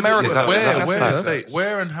that's in America. Is that, Where? is that a That's in fact? the States.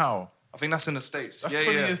 Where and how? I think that's in the States. That's yeah,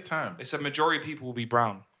 20 yeah. years' time. They said majority of people will be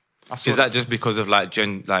brown. I saw Is that just because of like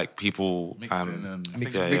people Mixing and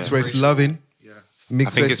mixed race loving? Yeah.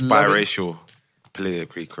 Mixed I think race it's loving? biracial,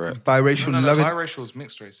 politically correct. Biracial No, loving. biracial is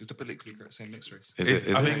mixed race. It's the politically correct saying mixed race. Is it?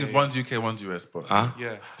 Is I it? think it's one's UK, one's US, but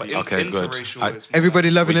Yeah. But Okay, good. interracial is more Everybody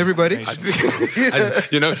like loving racial everybody? combination.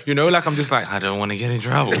 I just, you know, like I'm just like I don't want to get in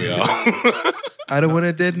trouble. Yo. I don't want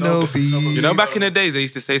to dead no beef. You know, back in the days, they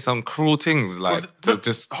used to say some cruel things like to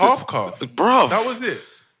just half-cast. bruv. that was it.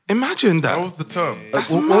 Imagine that. That was the term. That's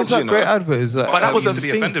What mad, was that you know. great advert? Is that, But that I was used a to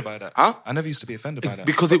be thing. offended by that. Huh? I never used to be offended by that.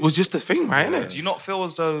 Because it was just a thing, right? Do Innit? you not feel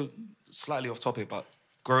as though, slightly off topic, but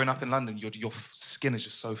growing up in London, your skin is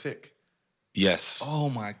just so thick? Yes. Oh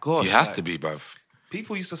my gosh. It has like, to be, bruv.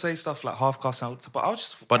 People used to say stuff like half caste out, but I was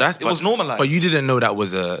just. But that's it was normalized. But you didn't know that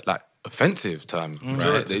was a like offensive term,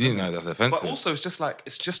 right? They didn't know that's offensive. But also, it's just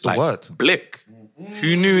a like word. blick.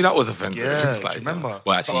 Who knew that was offensive? Yeah, It's do you remember?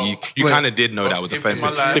 Well, actually, you kind of did know that was in offensive my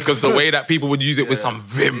life- because the way that people would use it with some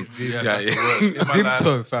vim. Yeah, that's the word. In my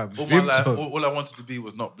Vimto, life, fam. All my life, Vimto. all I wanted to be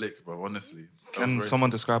was not Blick, bro. Honestly. That was Can very someone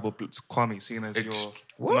describe what Kwame, seeing as you're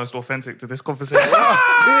What? most authentic to this conversation?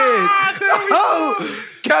 Oh,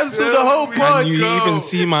 cancel the whole Can pod. you even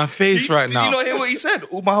see my face right Did now? you not hear what he said?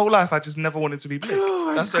 All my whole life, I just never wanted to be Blick.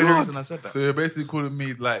 That's the only reason I said that. So you're basically calling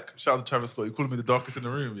me like, shout out to Travis Scott, you're calling me the darkest in the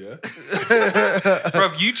room, yeah?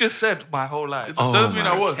 Bruv, you just said my whole life. Oh Doesn't mean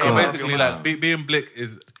I my was. God. Basically, like being Blick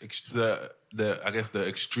is the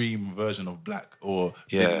extreme version of black or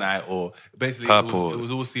Yeah. midnight or basically Purple. it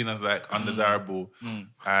was all seen as like undesirable.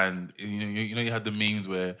 And you know you had the memes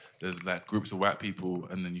where there's like groups of white people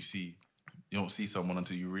and then you don't see someone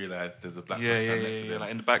until you realize there's a black person next to them.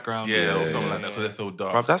 like in the background. Yeah, or something like that because they're so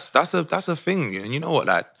dark. Bruv, that's a thing, and you know what?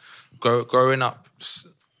 Like growing up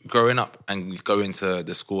and going to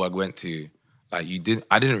the school I went to, like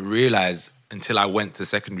I didn't realize until I went to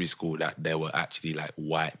secondary school that there were actually like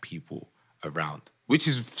white people around, which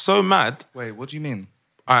is so mad. Wait, what do you mean?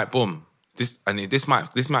 All right, boom.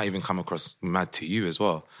 this might even come across mad to you as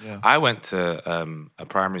well. Yeah. I went to a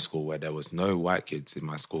primary school where there was no white kids in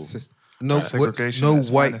my school. Segregation No at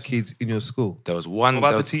its white finest. kids in your school. There was one. What about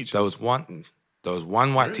there the was- teachers? There was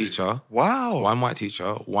one white teacher. Wow. One white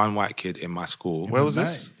teacher, one white kid in my school. Where was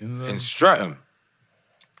this? In Streatham.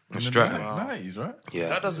 In Streatham. 90s, right? Yeah.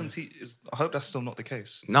 That doesn't teach. I hope that's still not the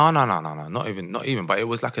case. No. Not even. But it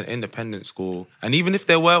was like an independent school. And even if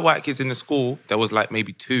there were white kids in the school, there was like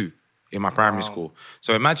maybe 2 in my primary school.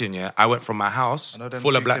 So imagine, I went from my house I know them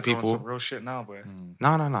full of two black kids are on people. some real shit now, boy. No.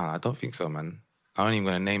 I don't think so, man. I ain't even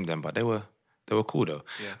gonna name them, but they were cool though.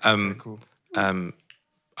 Yeah. Okay, cool.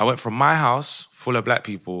 I went from my house full of black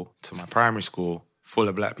people to my primary school full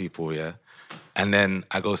of black people, yeah. And then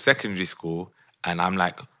I go secondary school and I'm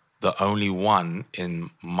like the only one in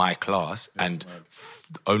my class and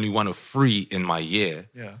only one of 3 in my year.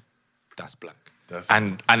 Yeah. That's black. That's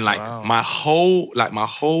and like my whole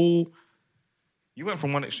You went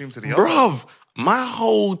from one extreme to the other. bruv, my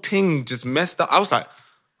whole thing just messed up. I was like,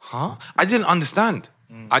 huh? I didn't understand.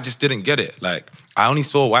 I just didn't get it. Like, I only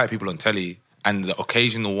saw white people on telly and the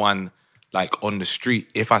occasional one, like, on the street.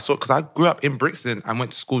 If I saw, because I grew up in Brixton and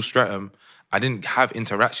went to school Streatham, I didn't have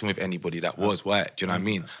interaction with anybody that was white. Do you know what I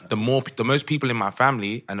mean? The most people in my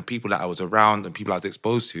family and the people that I was around and people I was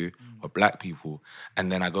exposed to were black people.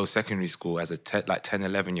 And then I go secondary school as a 10,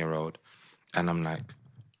 11-year-old and I'm like,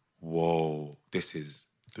 whoa, this is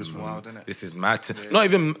wild, isn't it? This is mad. Not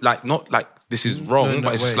even like, not like this is wrong,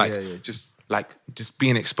 but it's just like, just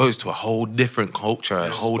being exposed to a whole different culture, a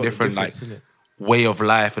whole different like way of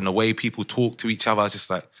life and the way people talk to each other. I was just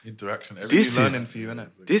like, interaction. this learning is for you, innit?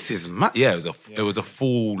 This is mad. Yeah, it was a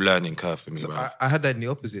full learning curve for me. So bro. I had that in the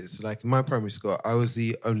opposite. So like in my primary school, I was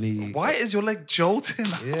the only. Why is your leg jolting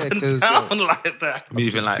up Yeah, and 'cause, down like that? Me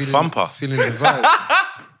even like feeling, thumper. feeling the vibe.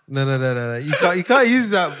 No. You can't use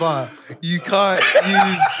that bar. You can't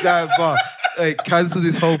use that bar. Hey, cancel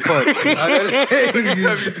this whole pod. I don't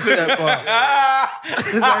use that bar.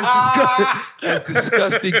 That's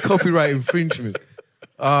disgusting copyright infringement.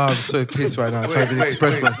 Oh, I'm so pissed right now. I'm trying to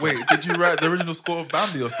express myself. Wait, did you write the original score of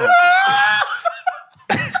Bambi or something?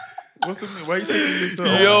 What's the name? Why are you taking this?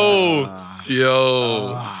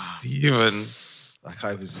 Yo, Steven. I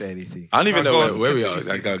can't even say anything. I don't even know go on, where we continue, are.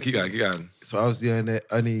 Steve, Keep going. So I was the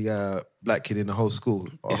only black kid in the whole school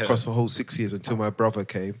across the whole 6 years until my brother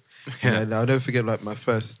came. And I'll never forget, like, my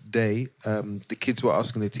first day, the kids were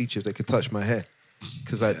asking the teacher if they could touch my hair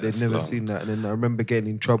because like, they'd never seen that. And then I remember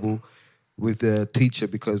getting in trouble with the teacher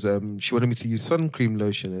because she wanted me to use sun cream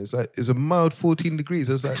lotion. It's like, it's a mild 14 degrees.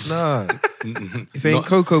 I was like, nah. If it ain't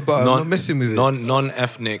cocoa butter, I'm not messing with it.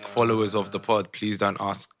 Non-ethnic followers of the pod, please don't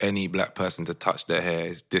ask any black person to touch their hair.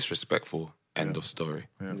 It's disrespectful. End of story.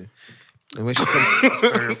 And when she come, It's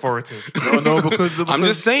very authoritative. No, because I'm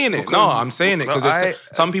just saying it. No, I'm saying it because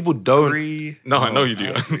some people don't. agree. No, I know you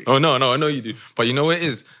do. Oh no, I know you do. But you know what it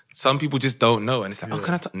is? Some people just don't know, and it's like, oh,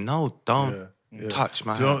 can I touch? No, don't touch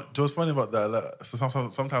my Do you hair. know what's funny about that? Like, so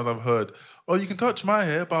sometimes I've heard, "Oh, you can touch my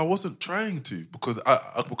hair," but I wasn't trying to because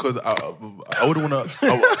I wouldn't want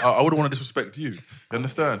to. I wouldn't want to disrespect you. You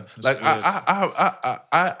understand? Like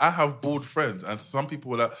I have bald friends, and some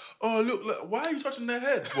people were like, "Oh, look, why are you touching their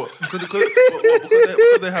head?" What? Because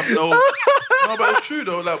they have no. No, but it's true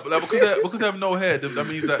though. Like because they have no hair, that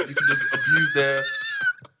means that you can just abuse their.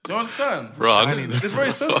 You understand? It's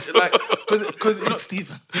very sensitive. Like, because you know,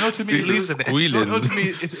 Stephen. You know, to me, Steven's squealing, you know, to me,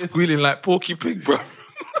 it's squealing like Porky Pig, bro.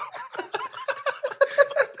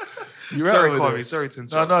 You're Sorry, right with Kwame. it. Sorry to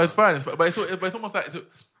interrupt. No, it's fine. But it's almost like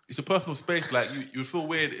it's a personal space. Like you would feel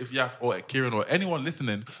weird if Yaf or Kieran or anyone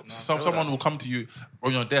listening, someone will come to you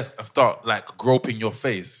on your desk and start like groping your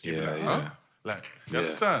face. You'll be like, huh? Like, you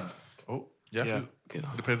understand? Oh, yeah.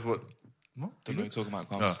 Depends what. No, Don't know what you're talking about,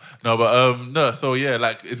 Kwame. no, but no. So yeah,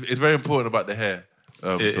 like it's very important about the hair.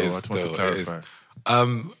 So It I is just want to still, it is. clarify.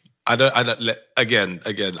 I don't again,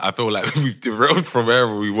 I feel like we've derailed from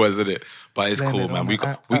wherever we was in it. But it's cool, man. We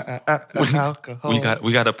got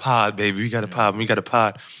a pod, baby. We got a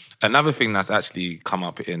pod. Another thing that's actually come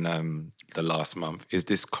up in the last month is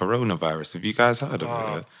this coronavirus. Have you guys heard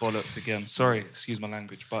of it? Bollocks again. Sorry, excuse my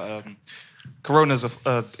language, but Corona's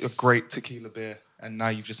a great tequila beer, and now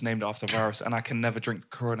you've just named it after virus, and I can never drink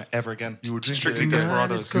Corona ever again. You would drink Strictly it again.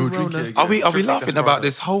 Desperados. You would drink it again. Are we Strictly laughing about Desperados.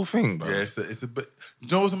 this whole thing, bro? Yeah, it's a bit. You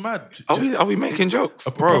know what's mad? Are we making jokes,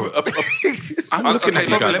 Bro, I'm looking at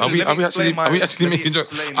you guys. let me explain Are we actually let me making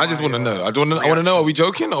jokes? explain I just my, want to know. I want to know. Are we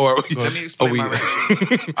joking or are we? Let me explain are we, my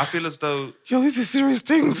reaction. I feel as though, Yo, this is serious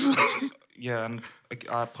things. yeah, and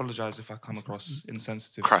I apologize if I come across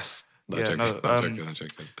insensitive. Crass. Yeah, I'm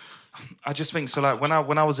joking. I just think so. Like when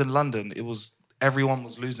I was in London, it was everyone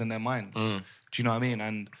was losing their minds. Do you know what I mean?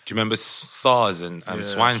 And Do you remember SARS and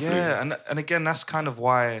swine flu? yeah, and again, that's kind of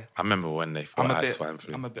why I remember when they thought I had swine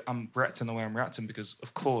flu. I'm reacting the way I'm reacting because,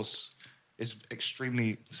 of course, it's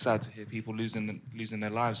extremely sad to hear people losing their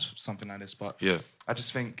lives for something like this. But Yeah. I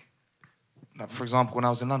just think, like, for example, when I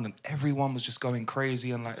was in London, everyone was just going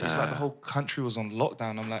crazy and like it was like the whole country was on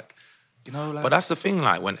lockdown. I'm like, you know, like. But that's the thing,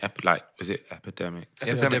 like when is it epidemics?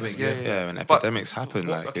 Epidemics, yeah. When But epidemics happen,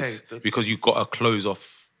 what- like okay, it's because you've got to close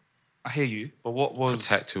off, I hear you, but what was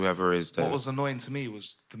protect whoever is there. what was annoying to me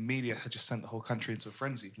was the media had just sent the whole country into a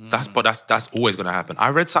frenzy. That's always going to happen. I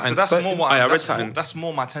read something. So that's more what I read that's, something. that's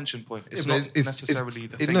more my tension point. It's Yeah, but not necessarily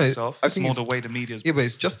the thing no, itself. I It's think more it's- the way the media's. Yeah, but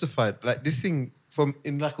it's justified. Like this thing from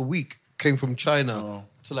in like a week came from China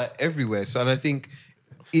to like everywhere. So and I think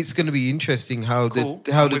it's going to be interesting how Cool.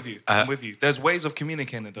 the how I'm the with you. I'm with you. There's ways of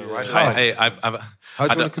communicating though, right? How? How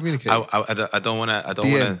do you wanna communicate? I don't want to. I don't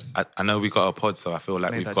DMs. want to. I know we got a pod, so I feel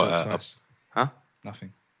like Made we've that got joke a. twice. Huh?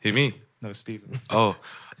 Nothing. Who, me? No, it's Stephen. Oh,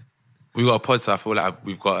 we got a pod, so I feel like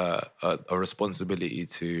we've got a responsibility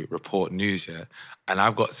to report news, yeah. And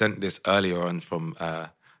I've got sent this earlier on from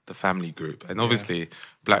the family group, and obviously,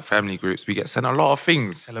 black family groups, we get sent a lot of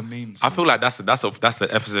things. Hella memes. I feel like that's an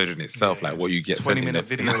episode in itself, like what you get sent. 20-minute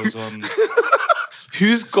videos on.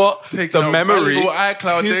 Who's got Taking the out memory? valuable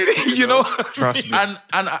iCloud data, you know. Trust me. and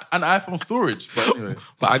iPhone storage. But anyway,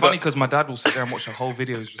 But It's I funny got- because my dad will sit there and watch the whole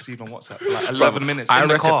video he's received on WhatsApp for like 11 minutes in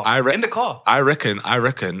the car. In the car. I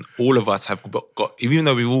reckon all of us have got even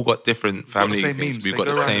though we've all got different family same things, memes. we've They got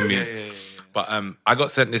go the around. same Yeah, memes. yeah. But I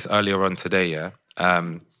got sent this earlier on today, yeah.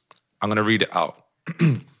 I'm gonna read it out.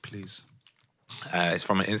 Please. It's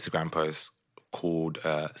from an Instagram post called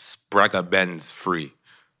Spragga Benz Free.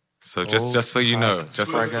 So just so you know,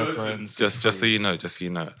 just so you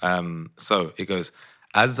know. So it goes,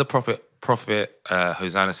 as the prophet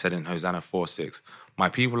Hosanna said in Hosanna 4:6, my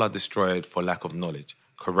people are destroyed for lack of knowledge.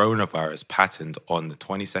 Coronavirus patented on the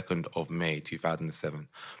 22nd of May 2007.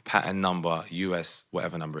 Patent number US,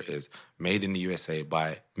 whatever number it is, made in the USA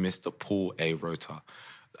by Mr. Paul A. Rota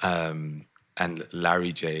and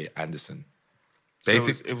Larry J. Anderson. So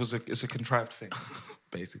it's a contrived thing.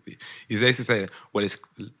 Basically, he's basically saying,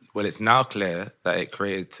 well, it's now clear that it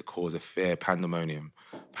created to cause a fear pandemonium,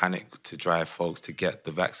 panic to drive folks to get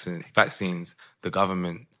the vaccines the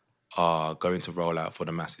government are going to roll out for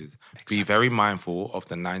the masses. Exactly. Be very mindful of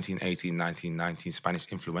the 1918-1919 Spanish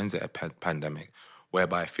influenza pandemic,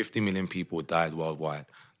 whereby 50 million people died worldwide,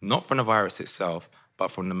 not from the virus itself, but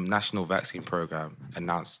from the national vaccine program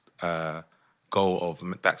announced goal of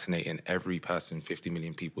vaccinating every person. 50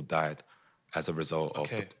 million people died as a result of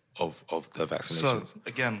the vaccinations. So,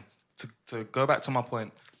 again, to go back to my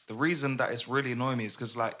point, the reason that it's really annoying me is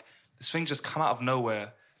because, like, this thing just come out of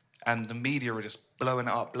nowhere and the media are just blowing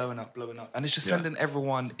it up. And it's just sending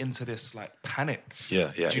everyone into this, like, panic.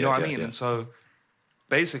 Yeah. Do you know what I mean? Yeah. And so,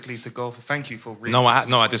 basically, to go for thank you for reading.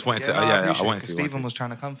 I just wanted to. I wanted to. Stephen was trying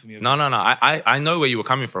to come for me. No. I know where you were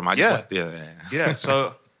coming from. Yeah.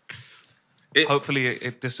 So. Hopefully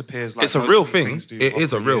it disappears. Like it's a real thing. It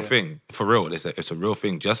is a real thing. For real, it's a real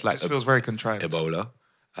thing. Just like it feels very contrived. Ebola,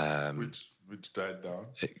 which died down.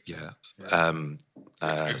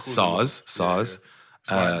 SARS,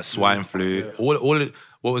 swine flu. All.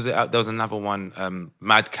 What was it? There was another one.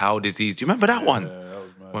 Mad cow disease. Do you remember that one?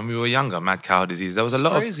 When we were younger, mad cow disease. There was a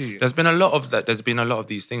lot crazy. There's been a lot of that. There's been a lot of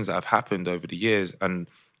these things that have happened over the years, and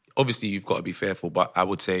obviously you've got to be fearful. But I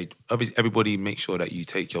would say, obviously, everybody make sure that you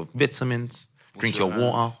take your vitamins, drink your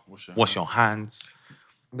water, wash your hands.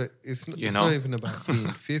 But it's not even about being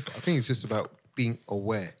fearful. I think it's just about being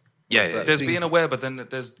aware. Yeah. There's being aware, but then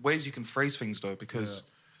there's ways you can phrase things though, because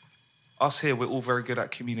us here, we're all very good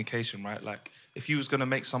at communication, right? Like, if you was going to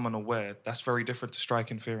make someone aware, that's very different to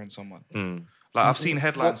striking fear in someone. Like, I've seen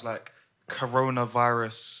headlines like,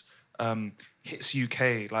 coronavirus hits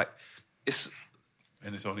UK. Like, it's...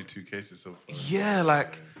 And it's only 2 cases so far. Yeah,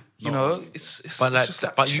 like... You know, it's but just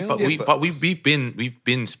like we've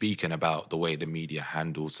been speaking about the way the media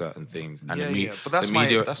handles certain things, and but that's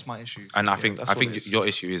my issue. And I think your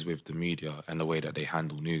issue is with the media and the way that they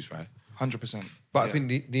handle news, right? 100%. But I think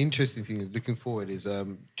the interesting thing is looking forward is,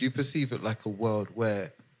 do you perceive it like a world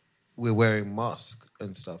where we're wearing masks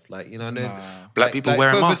and stuff? Like, you know, black people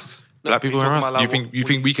wearing masks. Black people wearing masks. You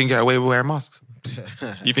think we can get away with wearing masks?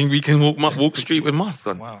 You think we can walk street with masks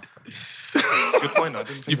on? Wow. That's a good point. I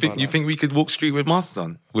didn't think You think we could walk street with masks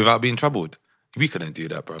on without being troubled? We couldn't do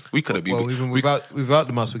that, bro. We couldn't be. Well, even without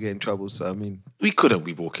the mask, we get in trouble. So I mean, we couldn't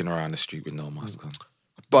be walking around the street with no mask on.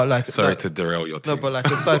 But like, sorry to derail your team. No, but like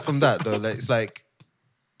aside from that, though, like, it's like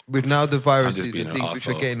with now the viruses and things which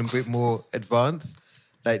are getting a bit more advanced,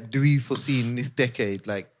 Like, do we foresee in this decade,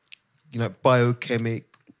 like,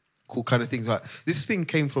 biochemical kind of things? Like, this thing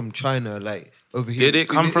came from China, like, over here. Did it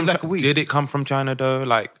come from? like a week? Did it come from China though?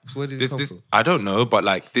 Like, So where did it come from? I don't know, but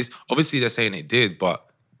like this, obviously they're saying it did, but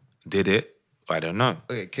did it? I don't know.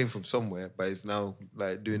 Okay, it came from somewhere, but it's now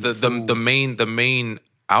like doing The main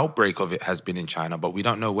outbreak of it has been in China, but we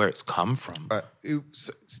don't know where it's come from. Right,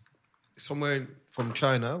 somewhere from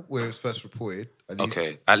China where it was first reported.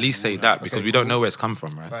 At least say that because we don't know where it's come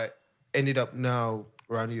from, right? Right, ended up now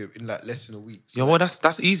around Europe in like less than a week. So Yeah, well,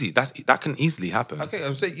 that's easy. That can easily happen. okay,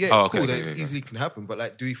 I'm saying Oh, okay, cool. okay, That okay. easily can happen, but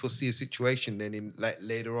like, do we foresee a situation then in like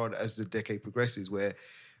later on as the decade progresses where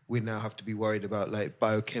we now have to be worried about like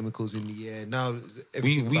biochemicals in the air? Now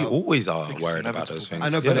We always are worried about inevitable. those things. I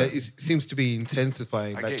know, but Yeah. it seems to be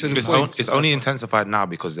intensifying. I Like get to you. the It's, point. it's only intensified now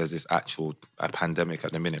because there's this actual pandemic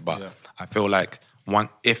at the minute. But I feel like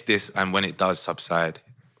if this and when it does subside,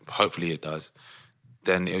 hopefully it does,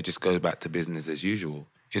 then it'll just go back to business as usual.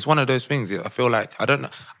 It's one of those things. I feel like I don't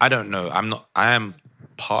know. I am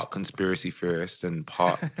part conspiracy theorist and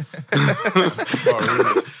part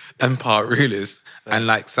part realist. And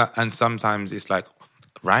like and sometimes it's like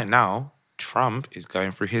right now Trump is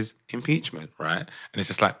going through his impeachment, right? And it's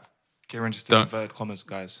just like Kieran just did inverted commas,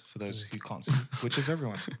 guys, for those who can't see, which is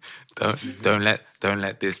everyone. don't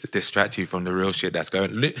let this distract you from the real shit that's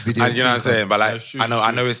going. Video And you know what I'm saying? But like, That's true, I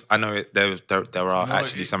know there are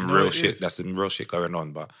actually some no, real it shit. is. That's some real shit going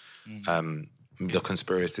on. But the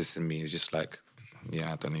conspiracist in me is just like,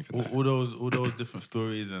 yeah, I don't even know. All those different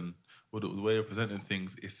stories and the way you're presenting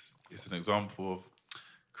things, it's an example of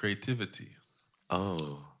creativity.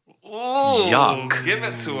 Oh, Oh, Yuck. Give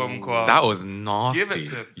it to him, Kwame. that was nasty. Give it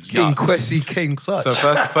to him. King Kwesi came clutch. So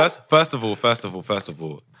first of all,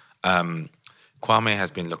 Kwame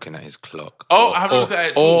has been looking at his clock. Oh, I haven't looked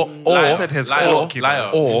at it. I said his clock, you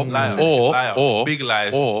liar, know. liar, big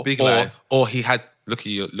lies, big lies. Or he had look at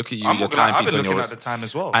you, I'm your not gonna- I've timepiece been on your looking wrist. at the time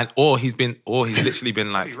as well. And he's literally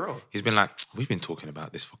been like, Be real. he's been like, we've been talking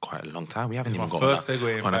about this for quite a long time. We haven't It's my even got first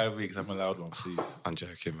segue in 5 weeks. I'm allowed one, please. I'm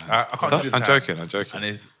joking, man. I can't see the I'm time. joking. And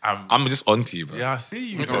it's I'm just onto you, bro. yeah, I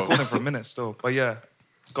see you, We've been bro. recording for a minute still. But yeah,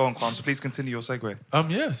 go on, Kwame. So please continue your segue.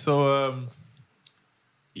 Yeah. So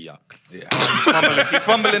Yuck. yeah. He's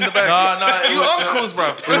fumbling the bag. No, You uncles,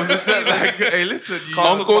 bro. It was just like, hey, listen, you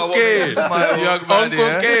Can't talk about what makes you smile. young man,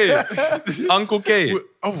 yeah. Uncle K.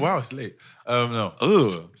 Oh wow, it's late. No,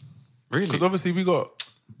 Oh, really? because obviously we got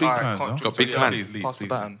big All right, plans. can't No? drink Got big till- plans. Please, Pass the please,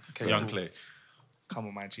 baton. please. Okay, Young cool. Clay. Come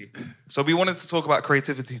on, my G. So we wanted to talk about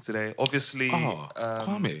creativity today. Obviously,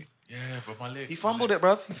 Kwame. Yeah, but my leg. he fumbled it,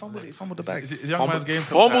 bruv. He fumbled the bag. Is it young man's game?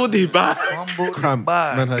 Fumble the bag. Fumbled Cramp. the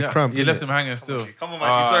bag. Man had Yeah, cramp. you innit? left him hanging still. Come on,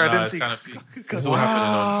 Mikey. Sorry, I didn't see. Kind of it's all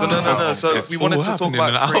happening on. So no. So It's we wanted all to talk happening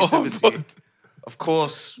about now. creativity. Of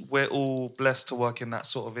course, we're all blessed to work in that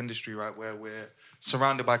sort of industry, right? Where we're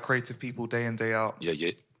surrounded by creative people day in, day out.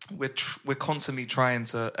 Yeah. We're constantly trying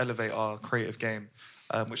to elevate our creative game,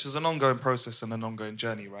 which is an ongoing process and an ongoing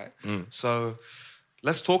journey, right? So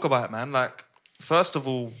let's talk about it, man. Like, first of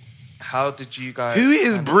all, how did you guys? Who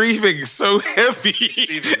is breathing so heavy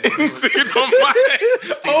Steven. into the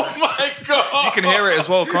mic? Oh my god! You can hear it as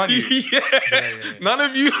well, can't you? Yeah. None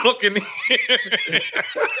of you lot can hear it.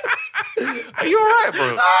 Are you all right,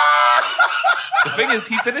 bro? The thing is,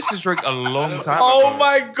 he finished his drink a long time Oh ago.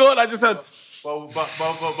 my god! I just heard. But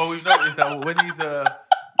we've noticed that when he's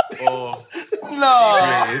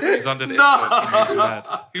He's under the influence. He's mad.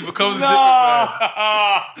 he becomes a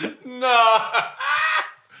different man. No.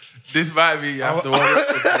 This might be after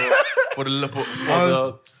for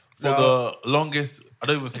the longest. I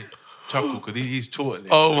don't even say chuckle because he's chortling.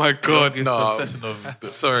 Oh my god! Longest No. succession of.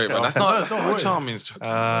 Sorry, man. That's not Charming's chuckle.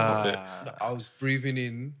 Stop it. I was breathing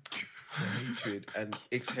in the hatred and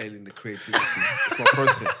exhaling the creativity. It's my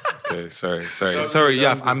process. Okay, sorry.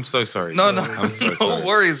 Yeah, I'm so sorry. No, I'm so no sorry.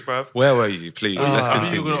 worries, bro. Where were you? Please, let's I mean,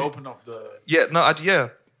 continue. you're gonna open up the. Yeah,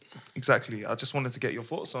 exactly. I just wanted to get your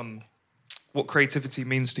thoughts on what creativity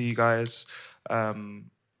means to you guys.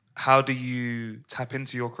 How do you tap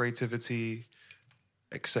into your creativity,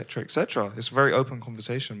 etc., etc.? It's a very open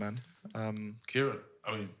conversation, man. Kieran.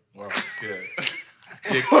 I mean, wow. Yeah.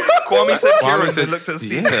 Kwame said Kwame Kieran, said- and looked at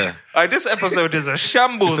Steve. yeah. This episode is a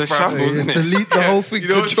shambles, It's a bruv. shambles. Just delete the whole thing. You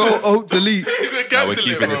know what I'm Control, saying? Alt, delete. No, we're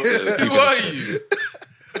keeping this. Who are you?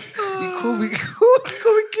 You call me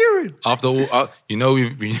Kieran. After all,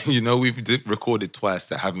 we've recorded twice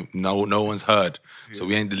that haven't no one's heard, so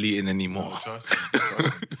we ain't deleting anymore. Trust me.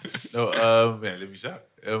 No, man, let me shout.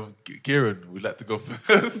 Kieran, we'd like to go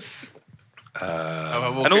first.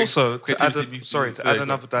 And also, to add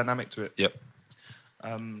another dynamic to it, Yep.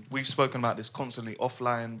 we've spoken about this constantly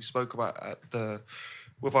offline. We spoke about at the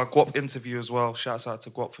with our Guap interview as well. Shouts out to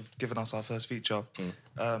Guap for giving us our first feature.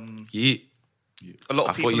 Yeah. A lot of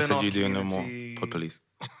I people thought you in said our you're doing no more community- pod police.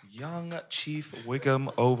 Young Chief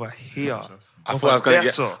Wiggum over here. I thought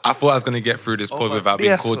I was gonna get through this pod Over without being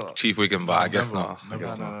there, called sir. Chief Wiggum, but I guess not.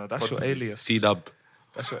 No, that's your alias. C-Dub.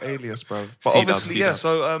 That's your alias, bro. But C-Dub, obviously, C-Dub. yeah.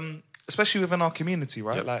 So, especially within our community,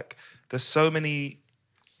 right? Yep. Like, there's so many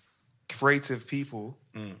creative people,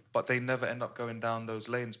 but they never end up going down those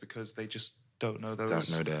lanes because they just don't know those Don't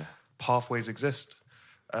know their... pathways exist.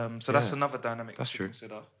 So that's another dynamic That's to true.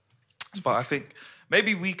 consider. But I think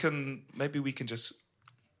maybe we can just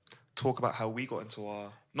talk about how we got into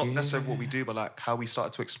our not necessarily what we do, but like how we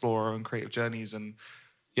started to explore our own creative journeys and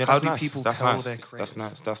Yeah, how that's do nice. people That's tell nice. their creative.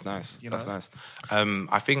 That's nice. You That's know? nice.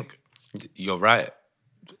 I think you're right.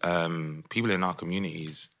 People in our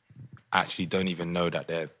communities actually don't even know that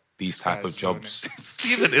they're these type of jobs.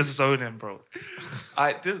 Steven is zoning, bro.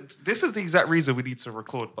 This is the exact reason we need to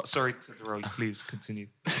record. But sorry to derail you. Please continue.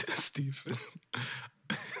 Stephen.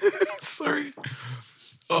 Sorry.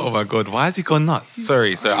 Oh my God, why has he gone nuts?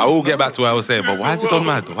 Sorry. I will get back to what I was saying, but why has he gone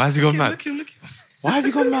mad? Why has he gone mad? Look him. Why have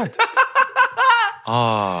you gone mad?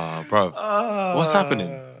 Bro. What's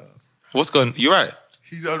happening? What's going? You right?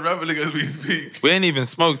 He's unraveling as we speak. We ain't even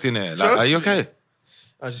smoked in here. Like, are you okay?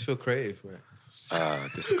 I just feel creative, man.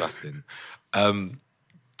 Disgusting.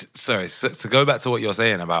 Sorry. So to go back to what you're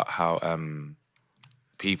saying about how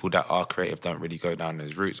people that are creative don't really go down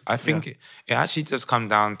those routes, I think it actually does come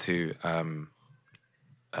down to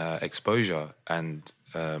exposure and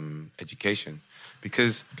education,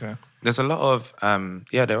 because there's a lot of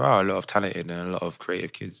there are a lot of talented and a lot of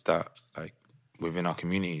creative kids that like within our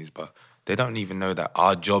communities, but they don't even know that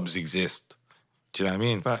our jobs exist. Do you know what I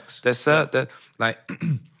mean? Facts. There's certain like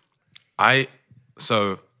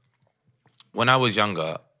so when I was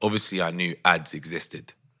younger, obviously I knew ads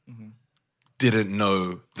existed. Didn't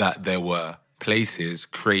know that there were places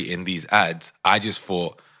creating these ads. I just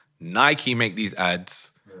thought Nike make these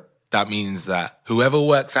ads. That means that whoever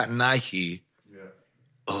works at Nike,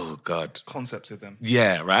 oh God. Concepted them.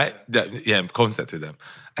 Yeah, right? Concepted them.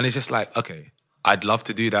 And it's just like, okay, I'd love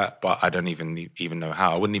to do that, but I don't even know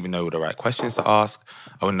how. I wouldn't even know the right questions to ask.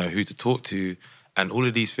 I wouldn't know who to talk to and all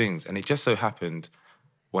of these things. And it just so happened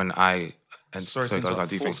when I... And Sorry to interrupt.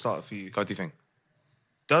 do you Before think? start for you. God, do you think?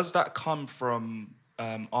 Does that come from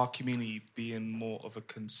our community being more of a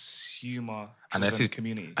consumer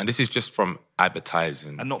community And this is just from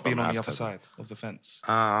advertising. and not being from on the other advertising. side of the fence?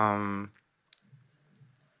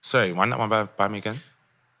 Sorry, run that one by me again.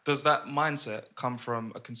 Does that mindset come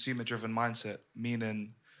from a consumer-driven mindset,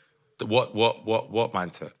 meaning What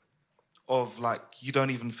mindset? of like you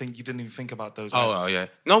didn't even think about those Oh, ads? yeah.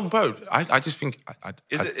 No, bro. I just think.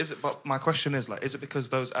 Is it? But my question is like, is it because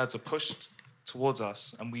those ads are pushed towards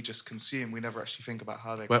us and we just consume? We never actually think about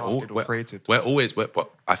how they're crafted or created. But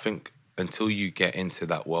I think until you get into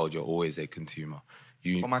that world, you're always a consumer.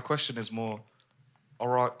 But my question is more: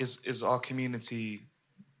 is our community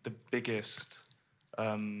the biggest?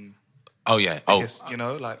 Biggest, you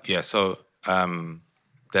know, like yeah. So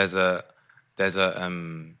there's a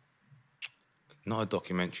not a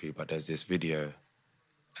documentary, but there's this video.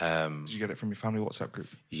 did you get it from your family WhatsApp group?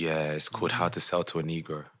 Yeah, it's called "How to Sell to a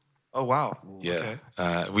Negro." Oh wow! Yeah,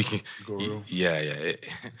 Okay. we can. Yeah.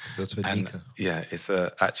 So to a And Nika. yeah,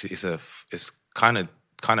 it's kind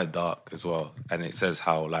of dark as well, and it says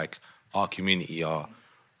how like our community are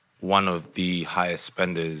one of the highest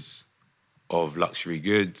spenders of luxury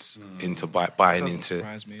goods into buying Doesn't into.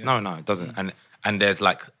 surprise me, yeah. No, it doesn't. And there's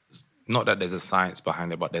like, not that there's a science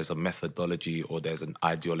behind it, but there's a methodology or there's an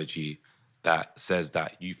ideology that says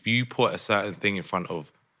that if you put a certain thing in front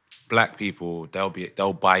of black people,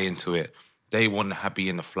 they'll buy into it. They want to be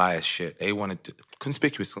in the flyest shit. They want to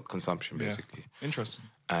conspicuous consumption, basically. Interesting.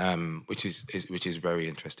 Which is very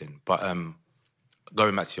interesting. But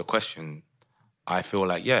going back to your question, I feel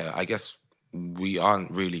like I guess we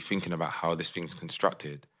aren't really thinking about how this thing's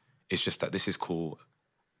constructed. It's just that this is cool.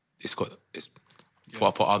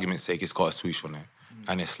 For argument's sake, it's got a swoosh on it,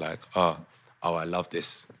 and it's like, oh, I love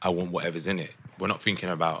this. I want whatever's in it. We're not thinking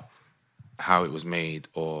about how it was made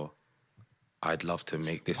or I'd love to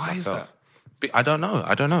make this Why myself. is But I don't know.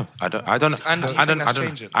 I don't know. And do you think that's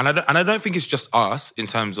changing? And I don't think it's just us in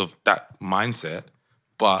terms of that mindset,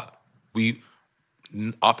 but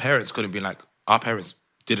our parents couldn't be like, our parents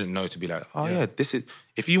didn't know to be like, this is,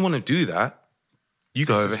 if you want to do that, you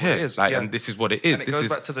go over here. And this is what it is. And it goes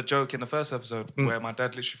back to the joke in the first episode where my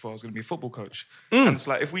dad literally thought I was going to be a football coach. And it's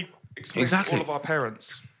like, if we explain to all of our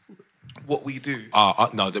parents what we do.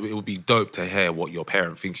 No, it would be dope to hear what your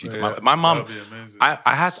parent thinks you do. My mum, That'd be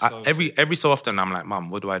amazing. every so often I'm like, Mum,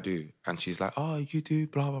 what do I do? And she's like, oh, you do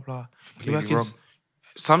blah blah blah. You reckon wrong.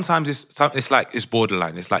 sometimes it's like it's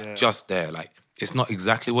borderline. It's like just there. Like it's not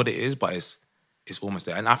exactly what it is, but it's almost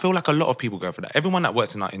there. And I feel like a lot of people go for that. Everyone that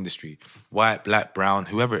works in our industry, white, black, brown,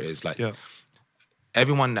 whoever it is, like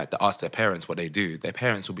everyone that asks their parents what they do, their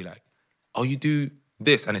parents will be like, oh, you do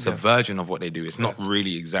this, and it's a version of what they do. It's not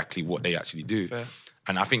really exactly what they actually do. Fair.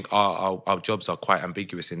 And I think our jobs are quite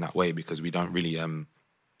ambiguous in that way because we don't really.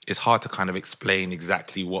 It's hard to kind of explain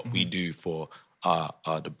exactly what we do for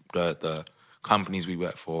the companies we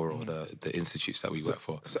work for or the institutes that we work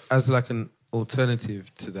for. So as like an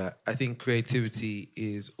alternative to that, I think creativity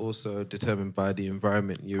is also determined by the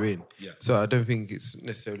environment you're in. Yeah. So I don't think it's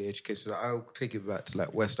necessarily education. I'll take it back to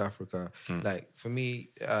like West Africa. Like for me,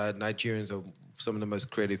 Nigerians are some of the most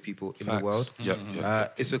creative people in the world.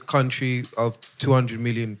 It's a country of 200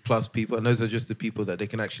 million plus people, and those are just the people that they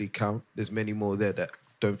can actually count. There's many more there that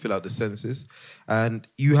don't fill out the census. And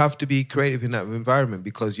you have to be creative in that environment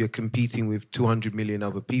because you're competing with 200 million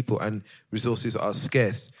other people and resources are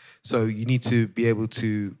scarce. So you need to be able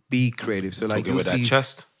to be creative. So like Talking with that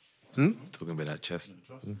chest. Talking about that chest.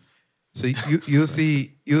 So you'll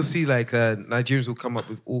see like Nigerians will come up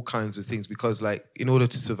with all kinds of things because like in order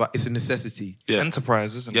to survive, it's a necessity. It's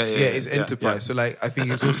enterprise, isn't it? Yeah, it's enterprise. So like I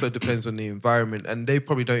think it also depends on the environment, and they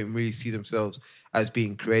probably don't really see themselves as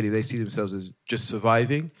being creative. They see themselves as just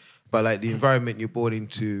surviving. But like the environment you're born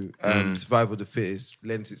into, survival of the fittest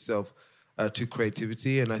lends itself to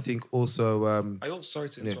creativity, and I think also. Sorry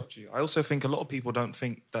to interrupt you. I also think a lot of people don't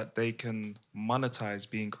think that they can monetize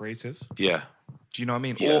being creative. Yeah. Do you know what I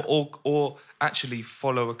mean? Yeah. Or actually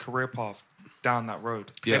follow a career path down that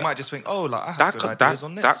road. Yeah. They might just think, oh, like I have good ideas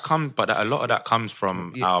on this. But a lot of that comes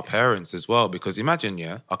from our parents as well. Because imagine,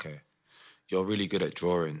 you're really good at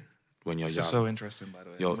drawing when you're young. This is so interesting, by the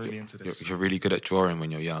way. I'm really into this. You're really good at drawing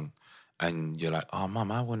when you're young, and you're like, oh,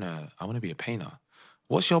 Mum, I wanna be a painter.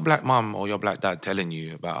 What's your black mum or your black dad telling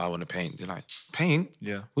you about I want to paint? You're like, paint?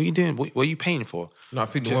 Yeah. What are you doing? What are you painting for? No, I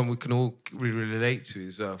think the one we can all really relate to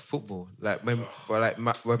is football. Like when I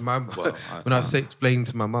was explaining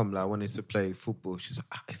to my mum like I wanted to play football, she's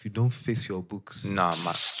like, if you don't fix your books. Nah,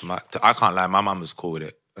 I can't lie. My mum was cool with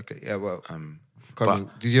it. Okay, yeah, well.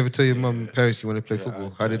 Did you ever tell your mum and parents you want to play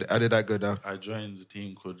football? How did that go down? I joined the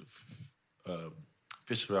team called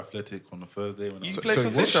Fisher Athletic on a Thursday. When you play for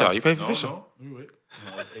Fisher? You play for Fisher? No, wait.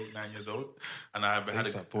 I was 8-9 years old, and I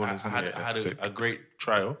had a great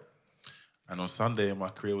trial. And on Sunday, my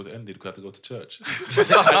career was ended because I had to go to church.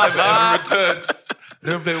 I never returned.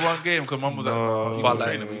 Never played one game because Mum was like, "You're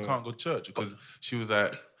training, but you can't go to church." Because she was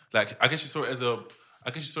like I guess she saw it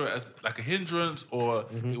as like a hindrance, or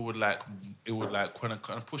it would kind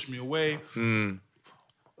of push me away.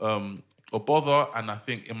 Or bother, and I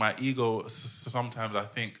think in my ego, sometimes I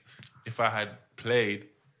think if I had played,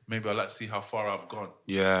 maybe I'd like to see how far I've gone.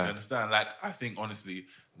 Yeah. You understand? Like, I think, honestly,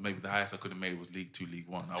 maybe the highest I could have made was League 2, League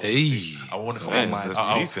 1. I want to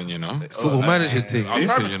that's decent, you know. Football manager team.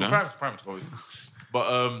 Decent, you know. Primary school, obviously. But,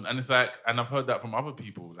 and it's like, and I've heard that from other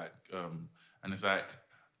people, like, and it's like,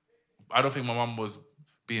 I don't think my mum was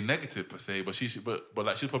being negative per se, but but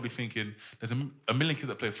like she's probably thinking there's a million kids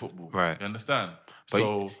that play football. Right. You understand? But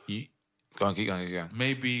so... Keep going.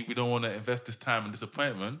 Maybe we don't want to invest this time and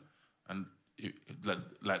disappointment, and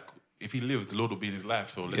like if he lives, the Lord will be in his life.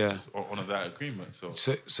 So let's just honor that agreement. So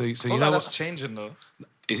you know what's changing though.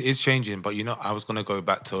 It is changing, but I was gonna go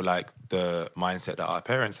back to like the mindset that our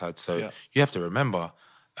parents had. So you have to remember,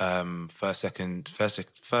 first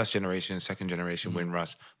generation, second generation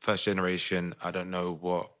Windrush, first generation. I don't know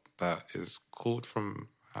what that is called from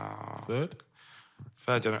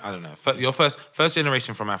third generation, I don't know. Your first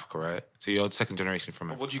generation from Africa, right? So you're second generation from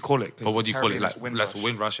Africa. What do you call it? But what do you call it? Like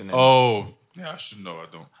Windrush and then... Oh, yeah, I should know. I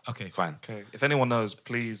don't. Okay, fine. Okay, if anyone knows,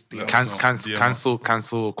 please DM. Cancel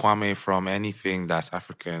Kwame from anything that's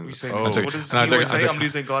African. What say? I'm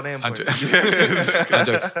losing Ghanaian points.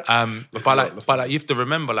 But you have to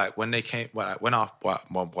remember, like when they came, when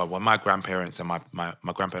my grandparents and my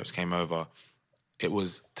grandparents came over. It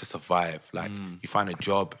was to survive. Like, you find a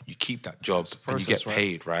job, you keep that job, and you get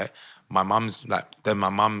paid, right? My mum's like,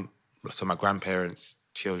 so my grandparents,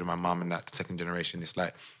 children, my mum and that second generation, it's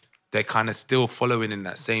like, they're kind of still following in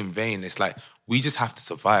that same vein. It's like, we just have to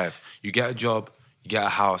survive. You get a job, you get a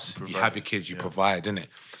house, you have your kids, you provide, innit?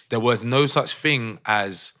 There was no such thing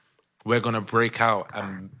as we're going to break out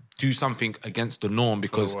and do something against the norm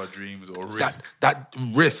because our dreams or risk. That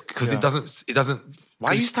risk, because it doesn't. Why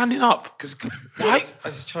are you standing up? Because why?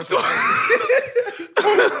 As a child,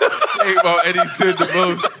 Ain't about anything the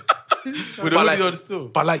most. With a hoodie on still.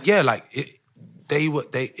 But like, yeah, like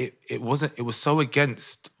it wasn't. It was so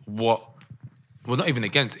against what. Well, not even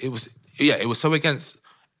against. It was so against.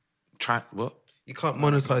 What? You can't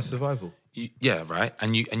monetize survival. Yeah, right.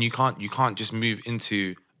 And you can't just move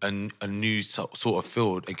into a new sort of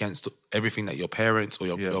field against everything that your parents or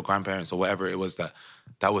your grandparents or whatever it was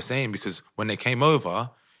that was saying. Because when they came over,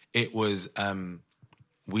 it was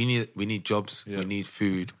we need jobs, we need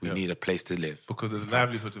food, we need a place to live. Because there's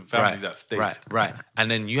livelihoods and families at stake. Right. And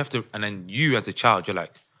then you as a child, you're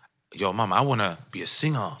like, yo, mum, I want to be a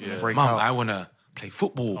singer. Yeah. Mum, I want to play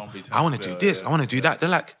football. I want to do this. I want to do that. They're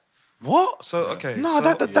like, what? So, okay. No,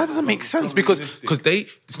 that doesn't make sense because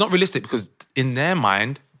it's not realistic because in their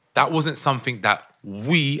mind, that wasn't something that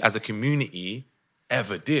we as a community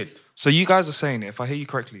ever did. So you guys are saying, if I hear you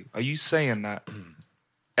correctly, are you saying that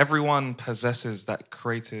everyone possesses that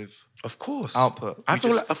creative output?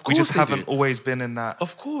 We just haven't always been in that.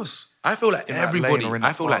 Of course. I feel like everybody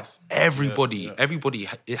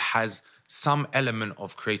it has some element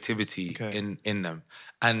of creativity in them.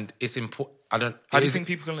 And it's important. How do you think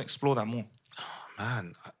people can explore that more?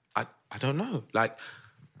 Man, I don't know. Like,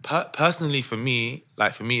 personally for me,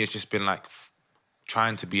 it's just been like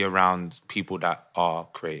trying to be around people that are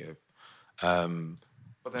creative.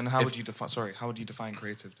 But then how would you define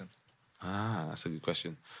creative then? That's a good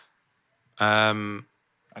question. And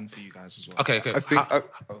for you guys as well. Okay. I think.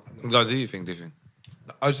 Do you think?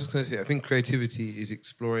 I was just going to say, I think creativity is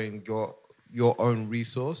exploring your own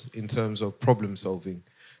resource in terms of problem solving.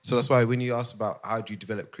 So that's why when you ask about how do you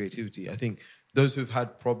develop creativity, I think those who've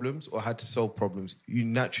had problems or had to solve problems, you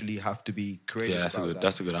naturally have to be creative. Yeah,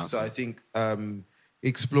 that's a good answer. So I think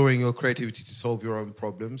exploring your creativity to solve your own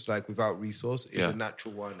problems, like without resource, is a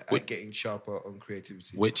natural one at getting sharper on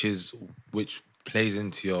creativity. Which plays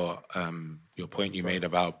into your point you made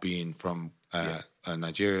about being from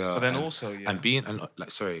Nigeria. But then also, and being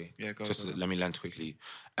let me land quickly.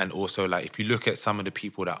 And also, like, if you look at some of the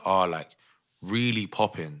people that are like really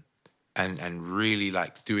popping and really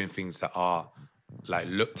like doing things that are like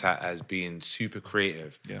looked at as being super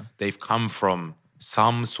creative, they've come from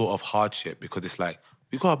some sort of hardship because it's like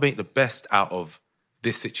we've got to make the best out of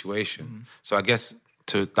this situation. Mm-hmm. So I guess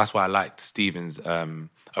that's why I liked Stephen's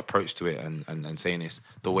approach to it and saying this,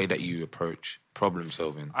 the way that you approach problem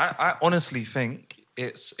solving. I honestly think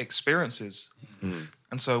it's experiences. Mm.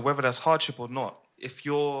 And so whether that's hardship or not, if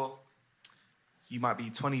you might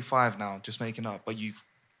be 25 now, just making up, but you've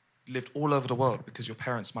lived all over the world because your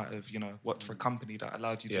parents might have, worked for a company that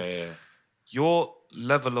allowed you to. Yeah. Your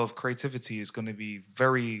level of creativity is going to be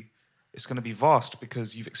vast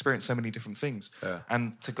because you've experienced so many different things. Yeah.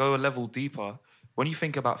 And to go a level deeper, when you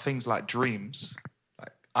think about things like dreams,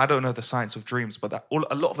 like, I don't know the science of dreams, but a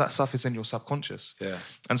lot of that stuff is in your subconscious. Yeah.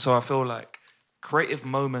 And so I feel like creative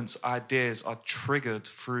moments, ideas are triggered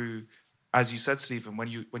through, as you said, Stephen, when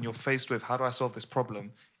you're faced with how do I solve this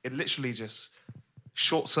problem, it literally just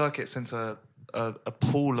short circuits into a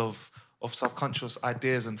pool of subconscious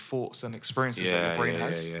ideas and thoughts and experiences that your brain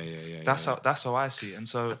has. That's how I see it. And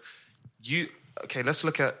so let's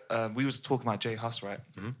look at we was talking about J Hus, right?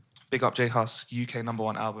 Mm-hmm. Big up J Hus, UK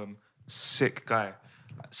 #1 album, sick guy.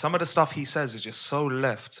 Some of the stuff he says is just so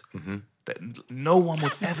left that no one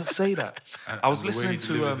would ever say that. I was listening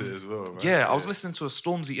to I was listening to a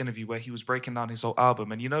Stormzy interview where he was breaking down his whole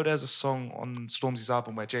album, and there's a song on Stormzy's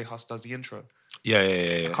album where J Hus does the intro.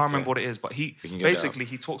 I can't remember what it is, but he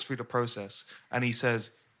talks through the process, and he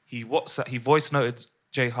says he voice noted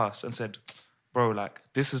J Hus and said, bro, like,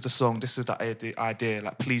 this is the song, this is the idea,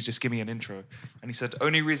 like, please just give me an intro. And he said the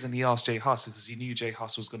only reason he asked J Hus is because he knew J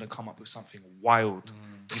Hus was going to come up with something wild.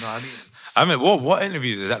 You know what I mean? I mean, what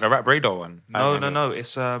interview is that? The Rap Radar one? No.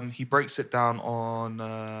 It's he breaks it down on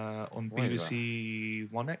BBC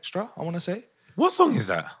One Extra, I want to say. What song is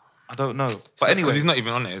that? I don't know. But anyway, because he's not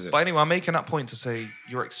even on it, is it? But anyway, I'm making that point to say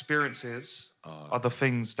your experiences are the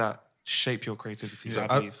things that shape your creativity. So I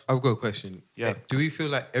believe. I've got a question. Yeah. Do we feel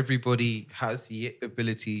like everybody has the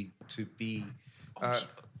ability to be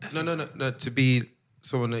to be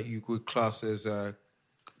someone that you would class as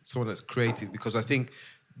someone that's creative? Because I think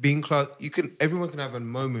everyone can have a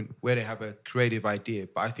moment where they have a creative idea,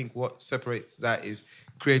 but I think what separates that is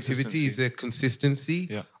creativity is the consistency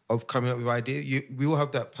of coming up with idea. We all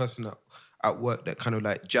have that person at work that kind of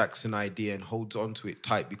like jacks an idea and holds on to it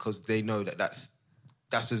tight because they know that that's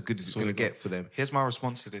as good as it's going to get for them. Here's my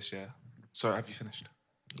response to this, Sorry, have you finished?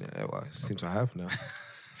 Yeah, well, it seems I have now.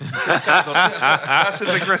 That's an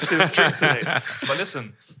aggressive trick today. But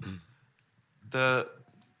listen, the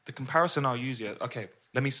comparison I'll use here. Okay,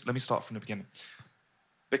 let me start from the beginning.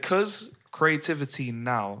 Because creativity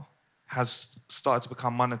now has started to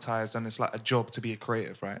become monetized and it's like a job to be a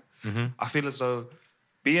creative, right? Mm-hmm. I feel as though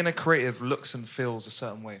being a creative looks and feels a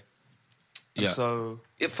certain way. And Yeah. so,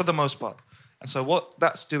 for the most part. And so what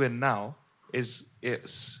that's doing now is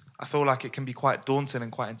I feel like it can be quite daunting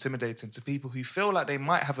and quite intimidating to people who feel like they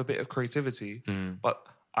might have a bit of creativity, but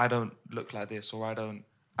I don't look like this, or I don't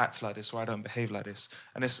act like this, or I don't behave like this.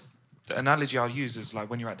 And the analogy I'll use is like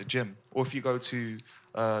when you're at the gym, or if you go to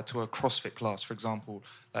a CrossFit class, for example,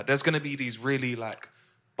 like there's going to be these really like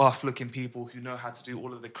buff-looking people who know how to do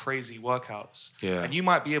all of the crazy workouts. Yeah. And you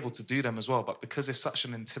might be able to do them as well, but because it's such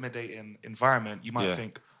an intimidating environment, you might Yeah.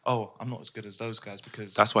 think, oh, I'm not as good as those guys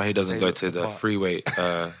because... That's why he doesn't they go look to the apart. free weight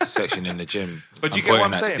section in the gym. But you I'm get what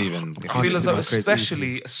I'm pointing at saying? Stephen. I feel as though, Honestly,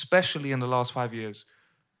 creativity. especially in the last 5 years,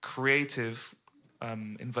 creative,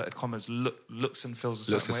 inverted commas, looks and feels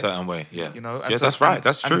a Looks a certain way. certain way, yeah. You know, Yeah, that's right.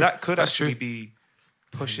 That's true. And that could That's actually true. be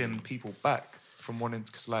pushing people back from wanting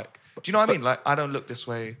to, because like, do you know what I mean? Like, I don't look this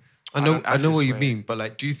way. I know don't act what this you way. mean, but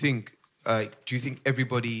like, do you think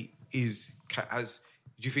everybody has?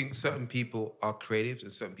 Do you think certain people are creative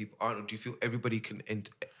and certain people aren't? Or do you feel everybody can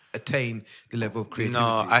attain the level of creativity?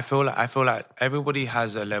 No, I feel like everybody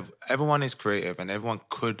has a level. Everyone is creative, and everyone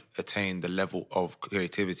could attain the level of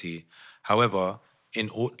creativity. However,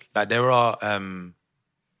 there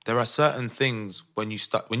are certain things when you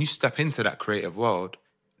step into that creative world,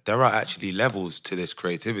 there are actually levels to this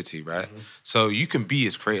creativity, right? So you can be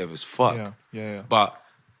as creative as fuck, Yeah. but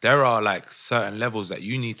there are like certain levels that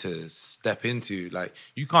you need to step into. Like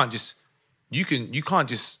you can't just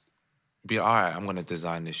be, all right, I'm gonna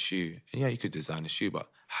design this shoe. And yeah, you could design a shoe, but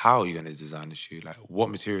how are you gonna design the shoe? Like what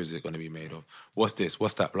material is it gonna be made of? What's this?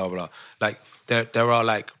 What's that? Blah blah. Like there are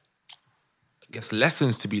like, I guess,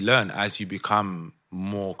 lessons to be learned as you become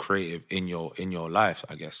more creative in your life,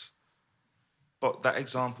 I guess. But that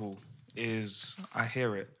example is, I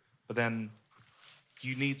hear it, but then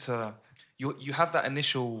you need to, you have that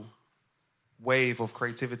initial wave of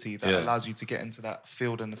creativity that Yeah. allows you to get into that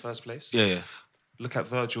field in the first place. Yeah. Look at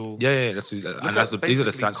Virgil, Yeah. These are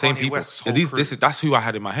the same Kanye people. West's Yeah, whole crew. that's who I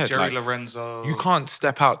had in my head. Jerry Like, Lorenzo. you can't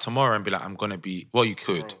step out tomorrow and be like, I'm gonna be. Well, you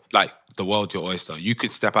could. Like the world's your oyster. You could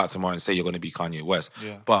step out tomorrow and say you're gonna be Kanye West.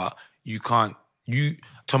 Yeah. But you can't.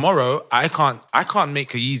 Tomorrow, I can't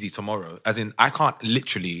make a Yeezy tomorrow. As in, I can't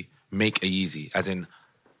literally make a Yeezy. As in,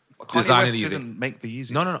 Kanye design West an Yeezy. didn't make the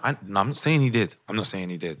Yeezy. No, I'm not saying he did. I'm not saying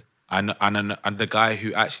he did. And the guy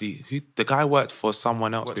the guy worked for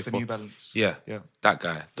someone else Worked for before. New Balance. Yeah, Yeah. that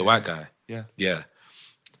guy, the white guy. Yeah. Yeah.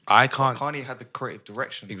 I can't. Kanye had the creative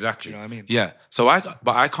direction. Exactly. Do you know what I mean? Yeah. So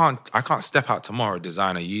I can't step out tomorrow,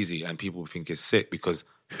 design a Yeezy, and people think it's sick because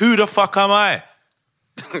who the fuck am I?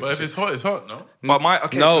 But if it's hot, no? But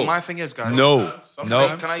No. so my thing is, guys. No.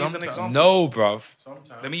 Sometimes, Can I use an sometimes. example? No, bruv.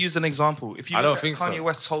 Sometimes. Let me use an example. If you I look don't at think Kanye so.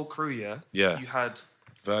 West's whole crew, Yeah. you had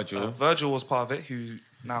Virgil. Virgil was part of it, who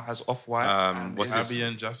now has Off-White. What's and his- Abby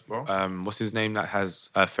and Jasper. What's his name that has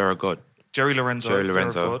Farrah Jerry Lorenzo. Jerry Fear of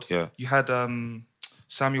Lorenzo, God. yeah. You had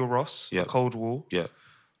Samuel Ross, Yeah. Cold War. Yeah.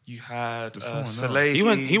 You had someone else.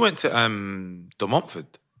 Salehi. He went to De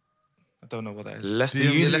Montfort. I don't know what that is. Leicester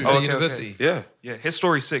Yeah, Uni. Leicester Oh, okay, University. Yeah. Yeah, his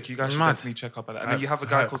story's sick. You guys should Mad. definitely check up on that. And then you have a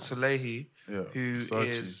guy called Salehi, Yeah, who Versace.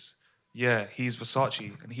 is... Yeah, he's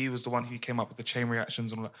Versace, and he was the one who came up with the chain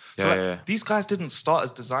reactions and all that. So Yeah, like, yeah. these guys didn't start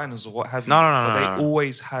as designers or what have you. No, but no, they no.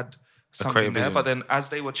 always had something creative there. vision. But then as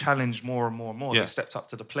they were challenged more and more and more, Yeah. they stepped up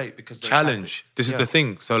to the plate because they Challenge. This is Yeah. the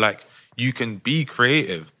thing. So like, you can be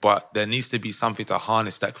creative, but there needs to be something to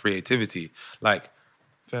harness that creativity. Like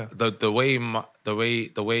Fair. the way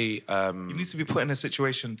You need to be put in a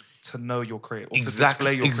situation to know you're creative or to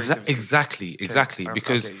display your creativity. Exactly. I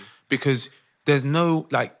Because get you. because there's no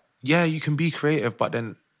like, yeah, you can be creative, but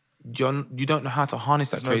then you don't know how to harness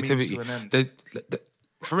that There's no means creativity. to an end.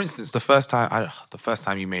 For instance, the first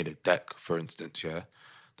time you made a deck, for instance, yeah.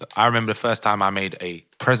 I remember the first time I made a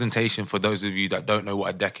presentation for those of you that don't know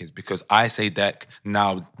what a deck is, because I say deck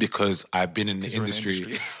now because I've been in the you're in the industry.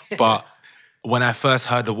 industry. But when I first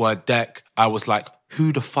heard the word deck, I was like,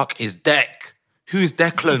 who the fuck is Deck? Who is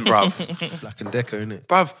Declan, bruv? Black and Decker, innit?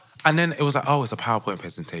 Bruv. And then it was like, oh, it's a PowerPoint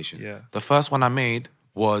presentation. Yeah. The first one I made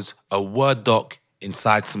was a Word doc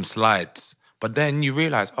inside some slides. But then you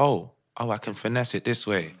realize, oh, I can finesse it this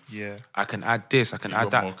way. Yeah. I can add this, I can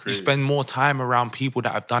add got more that. You creative. spend more time around people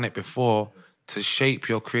that have done it before to shape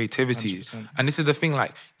your creativity. 100%. And this is the thing,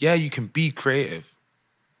 like, yeah, you can be creative,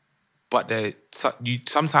 but you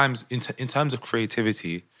sometimes in terms of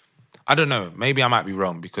creativity, I don't know, maybe I might be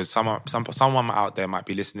wrong, because someone out there might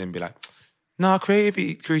be listening and be like, no,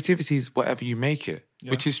 creativity is whatever you make it,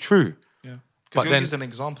 which is true. Yeah. But Because you're then- using an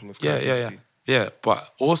example of Yeah, creativity. yeah.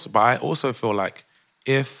 But I also feel like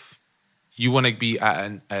if you want to be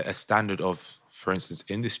at a standard of, for instance,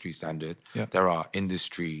 industry standard. Yeah. There are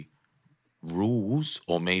industry rules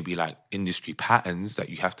or maybe like industry patterns that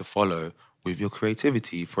you have to follow with your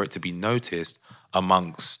creativity for it to be noticed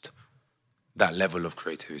amongst that level of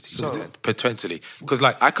creativity. Potentially, because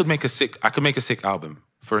like I could make a sick album,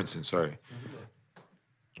 for instance. Sorry,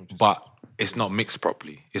 but it's not mixed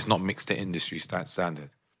properly. It's not mixed to industry standard.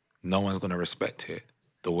 No one's gonna respect it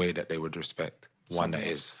the way that they would respect one that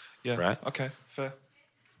is. Yeah. Right. Okay. Fair.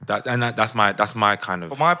 That's my kind of.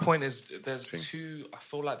 But my point is, I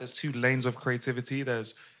feel like there's two lanes of creativity.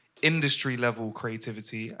 There's industry level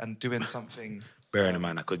creativity and doing something. Bearing in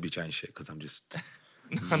mind, I could be trying shit because I'm just.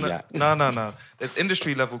 No. There's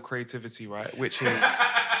industry level creativity, right? Which is,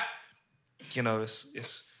 you know,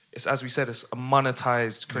 it's as we said, it's a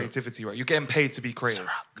monetized creativity, right? You're getting paid to be creative.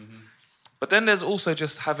 But then there's also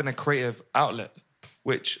just having a creative outlet,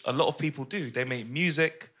 which a lot of people do. They make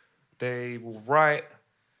music, they will write,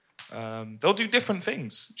 they'll do different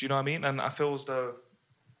things. Do you know what I mean? And I feel as though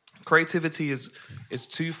creativity is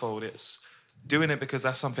twofold. It's doing it because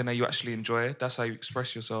that's something that you actually enjoy. That's how you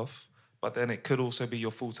express yourself. But then it could also be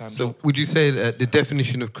your full-time job. So would you say that the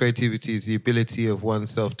definition of creativity is the ability of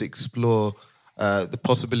oneself to explore the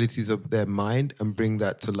possibilities of their mind and bring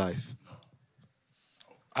that to life?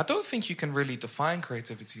 I don't think you can really define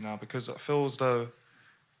creativity now because it feels as though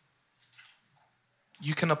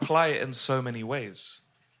you can apply it in so many ways.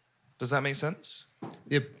 Does that make sense?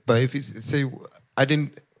 Yeah, but if it's, say, I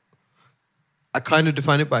kind of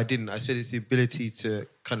define it, but I didn't. I said it's the ability to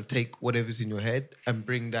kind of take whatever's in your head and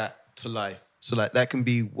bring that to life. So like that can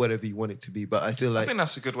be whatever you want it to be. But I feel like, I think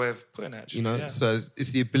that's a good way of putting it, actually. you know, yeah. so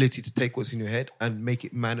it's the ability to take what's in your head and make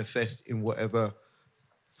it manifest in whatever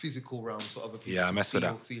physical realm so other people Yeah, I can mess see with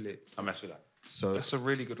that. or feel it. I mess with that. So That's a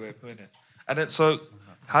really good way of putting it. And then, so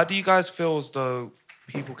how do you guys feel as though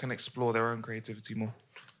people can explore their own creativity more?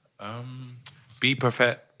 Be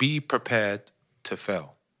prepared to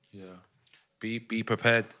fail. Yeah. Be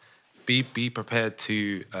prepared. Be prepared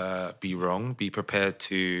to be wrong. Be prepared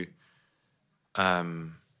to,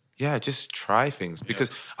 just try things. Because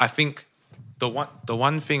I think the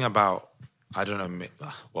one thing about, I don't know,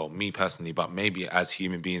 me personally, but maybe as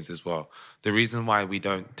human beings as well, the reason why we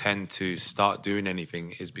don't tend to start doing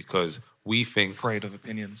anything is because we think Afraid of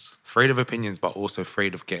opinions. but also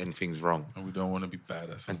afraid of getting things wrong. And we don't want to be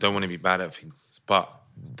bad at something. And don't want to be bad at things. But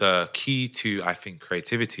the key to, I think,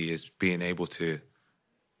 creativity is being able to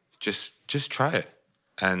just try it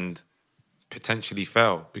and potentially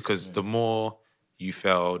fail. Because the more you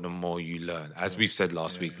fail, the more you learn. As we've said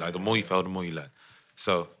last week, the more you fail, the more you learn.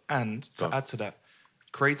 So, And to add to that,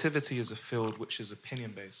 creativity is a field which is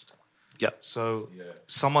opinion-based. yeah. So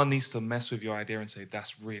someone needs to mess with your idea and say,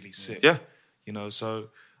 that's really sick. Yeah. You know, so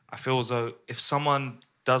I feel as though if someone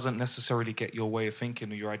doesn't necessarily get your way of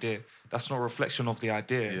thinking or your idea, that's not a reflection of the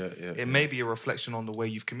idea. It may be a reflection on the way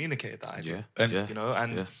you've communicated that idea. You know,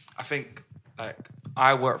 and I think like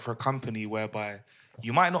I work for a company whereby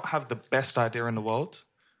you might not have the best idea in the world.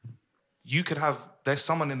 There's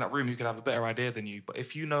someone in that room who could have a better idea than you, but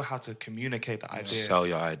if you know how to communicate that idea, Sell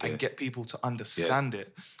your idea. and get people to understand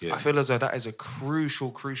it, Yeah. I feel as though that is a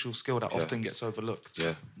crucial skill that often gets overlooked.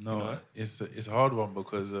 Yeah. No, it's a hard one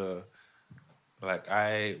because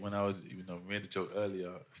when I was, we made a joke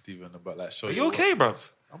earlier, Stephen, about like show. Are you okay,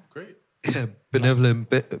 bruv? I'm great. yeah,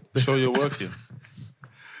 benevolent. Show you're working.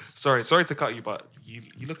 Sorry to cut you, but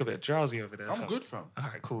you look a bit drowsy over there. I'm fam. good, fam. All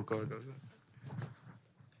right, cool, go.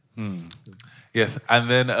 Yes, and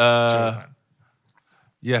then Joke, man.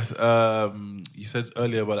 yes, you said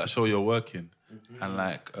earlier about that show you're working, and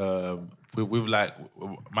like with like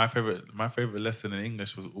my favorite lesson in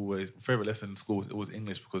English was always in school was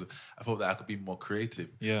English because I thought that I could be more creative.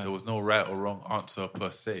 Yeah. There was no right or wrong answer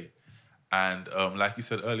per se. And like you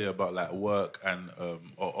said earlier about like work and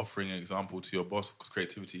or offering an example to your boss because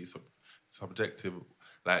creativity is subjective.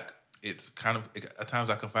 Like it's kind of at times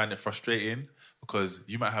I can find it frustrating because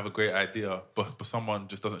you might have a great idea, but someone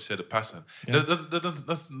just doesn't share the passion. Yeah. That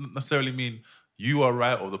doesn't necessarily mean you are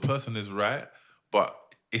right or the person is right, but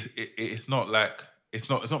it's not like it's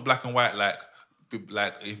not black and white like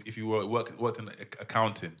if you worked in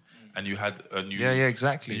accounting. And you had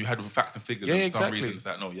exactly. You had facts and figures. And for some reason, it's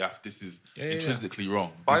like, no, this is intrinsically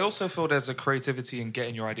wrong. But I also feel there's a creativity in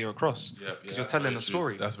getting your idea across because you're telling a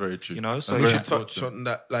story. That's very true. You know, so we should touch on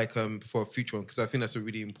that, like for a future one, because I think that's a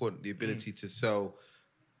really important. The ability to sell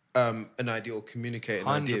an idea or communicate an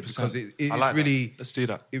idea, 100%. because it's I like really that. Let's do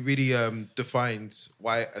that. It really defines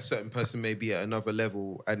why a certain person may be at another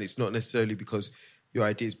level, and it's not necessarily because your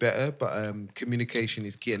ideas better. But communication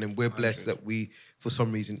is key, and then we're blessed that for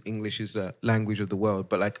some reason, English is the language of the world.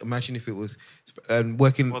 But like, imagine if it was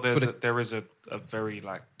working. Well, there is a very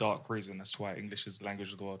like dark reason as to why English is the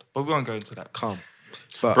language of the world, but we won't go into that. Calm.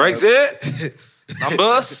 But, Brexit.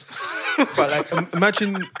 Numbers. But like,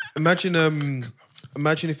 imagine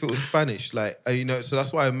if it was Spanish, like so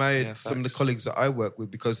that's why I admired some of the colleagues that I work with,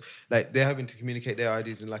 because like they're having to communicate their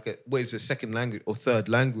ideas in like a second language or third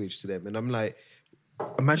language to them, and I'm like,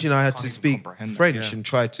 imagine I had to speak French and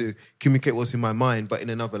try to communicate what's in my mind, but in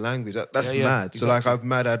another language. That's mad. Exactly. So like, I've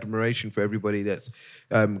mad admiration for everybody that's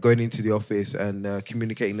going into the office and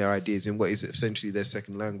communicating their ideas in what is essentially their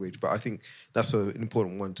second language. But I think that's an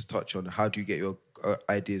important one to touch on. How do you get your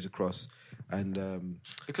ideas across and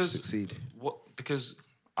succeed? Because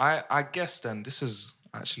I guess then this is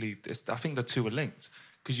actually, I think the two are linked,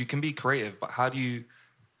 because you can be creative, but how do you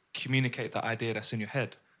communicate the idea that's in your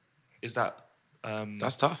head? Is that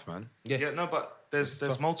that's tough, man. Yeah, no, but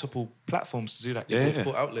there's multiple platforms to do that.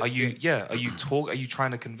 Multiple outlets. Are you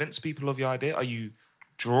trying to convince people of your idea? Are you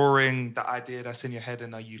drawing the idea that's in your head,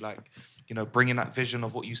 and are you like, bringing that vision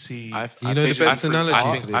of what you see? The best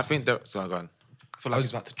analogy for this. I think that. So go on. I feel like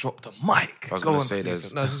he's about to drop the mic. I was going to say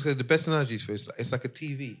this. No, just the best analogies for it's like a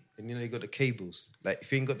TV, and you got the cables. Like,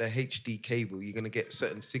 if you ain't got the HD cable, you're gonna get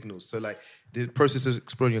certain signals. So like, the process of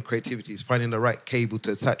exploring your creativity is finding the right cable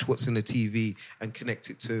to attach what's in the TV and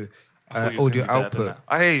connect it to audio output.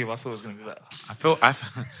 I hear you. I thought it was gonna be better. I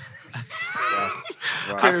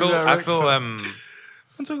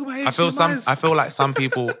feel like some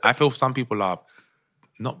people are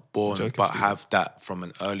not born, but have that from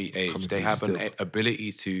an early age. They have an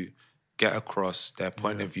ability to get across their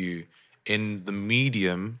point of view in the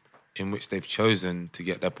medium in which they've chosen to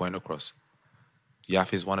get their point across.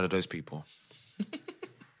 Yaf is one of those people.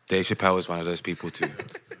 Dave Chappelle is one of those people too.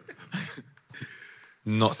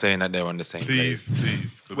 Not saying that they're on the same page.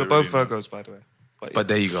 Please. We're both Virgos, by the way. But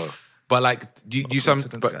there you go. But like, you hear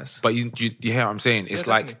what I'm saying? It's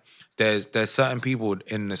like, there's certain people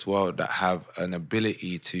in this world that have an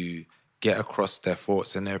ability to get across their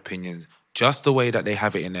thoughts and their opinions just the way that they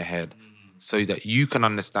have it in their head, so that you can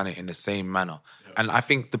understand it in the same manner. Yeah. And I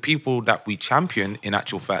think the people that we champion, in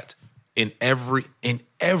actual fact, in every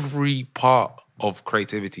part of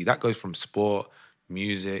creativity, that goes from sport,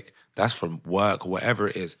 music, that's from work, whatever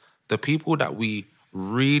it is, the people that we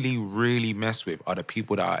really, really mess with are the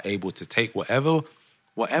people that are able to take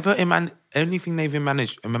anything they've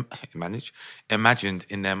imagined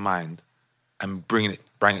in their mind and bring it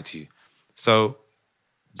to you. So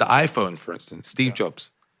the iPhone, for instance, Steve Jobs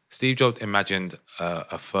imagined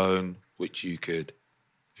a phone which it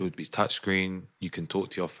would be touchscreen. You can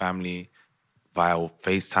talk to your family via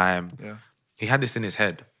FaceTime. Yeah. He had this in his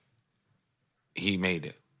head. He made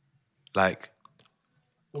it. Like,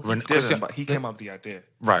 but he came up with the idea.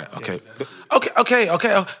 Right. Okay. Yeah.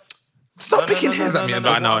 Okay. Stop picking hairs at me. I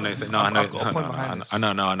know what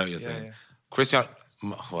you're saying. Yeah. Cristiano,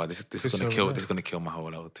 well, this is gonna kill my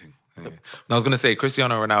whole thing. Yeah. I was gonna say,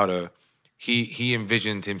 Cristiano Ronaldo, he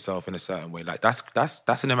envisioned himself in a certain way. Like,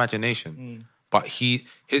 that's an imagination. But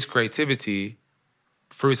his creativity,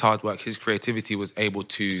 through his hard work, his creativity was able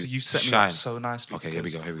to shine. So you set me up so nicely. Okay, here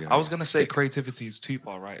we go. I was gonna say creativity is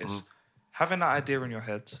two-part, right? It's having that idea in your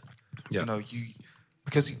head. Yeah.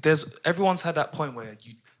 Because everyone's had that point where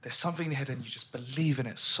there's something in your head and you just believe in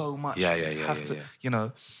it so much. Yeah.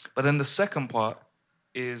 But then the second part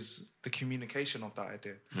is the communication of that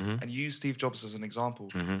idea. And you use Steve Jobs as an example.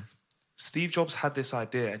 Steve Jobs had this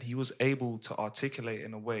idea and he was able to articulate it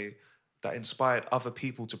in a way that inspired other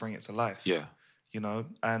people to bring it to life. Yeah.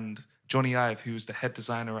 And Johnny Ive, who's the head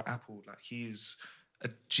designer at Apple, like, he's a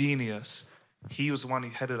genius. He was the one who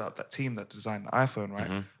headed up that team that designed the iPhone,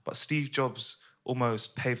 right? But Steve Jobs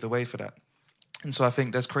almost paved the way for that. And so I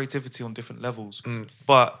think there's creativity on different levels.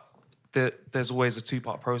 But there's always a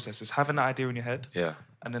two-part process. It's having that idea in your head. Yeah.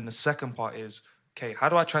 And then the second part is, okay, how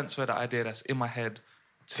do I transfer that idea that's in my head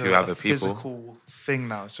to other people? Physical thing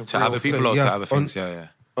now. So to other people or to other things, yeah.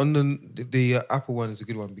 On the Apple one is a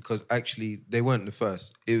good one, because actually they weren't the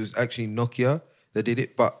first. It was actually Nokia that did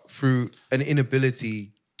it, but through an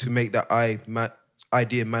inability to make that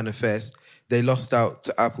idea manifest, they lost out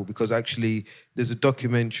to Apple, because actually there's a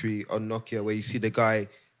documentary on Nokia where you see the guy,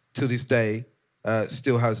 till this day,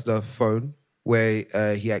 still has the phone where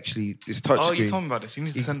he actually is touchscreen. Oh, you told me about this. You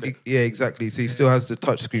need to send it. Yeah, exactly. So he still has the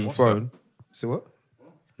touchscreen phone. That? So what?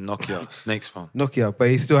 Nokia, Snake's phone. Nokia, but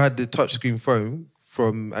he still had the touchscreen phone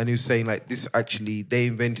and he was saying, like, this actually, they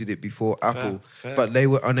invented it before Apple, fair. But they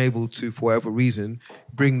were unable to, for whatever reason,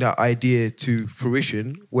 bring that idea to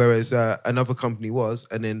fruition, whereas another company was,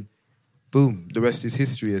 and then boom, the rest is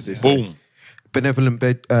history, as they say. Boom. Benevolent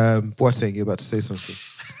Boateng, you're about to say something.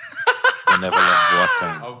 Benevolent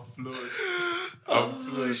Boateng. I'm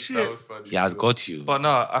floored. That was funny. He has got you. But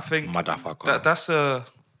no, I think Motherfucker.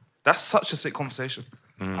 that's such a sick conversation.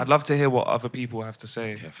 I'd love to hear what other people have to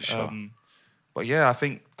say. Yeah, for sure. But yeah, I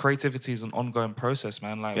think creativity is an ongoing process,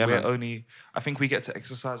 man. Like Yeah, we're man. only, I think we get to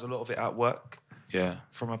exercise a lot of it at work. Yeah.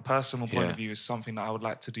 From a personal point Yeah. of view, is something that I would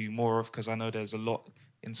like to do more of because I know there's a lot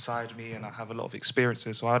inside me and I have a lot of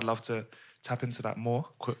experiences. So I'd love to tap into that more.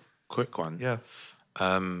 Quick one. Yeah.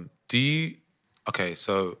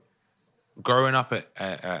 So growing up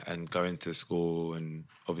and going to school and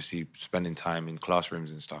obviously spending time in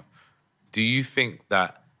classrooms and stuff, do you think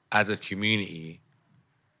that as a community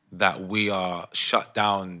that we are shut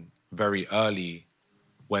down very early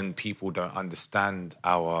when people don't understand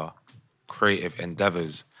our creative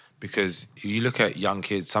endeavors? Because if you look at young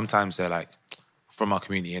kids, sometimes they're like, from our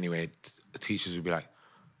community anyway, teachers would be like,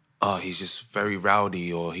 oh, he's just very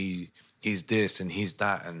rowdy, or he's this and he's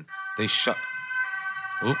that, and they shut.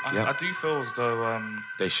 Oh, yeah. I do feel as though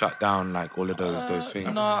They shut down like all of those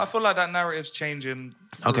things. no, I feel like that narrative's changing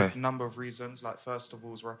for Okay. a number of reasons. Like first of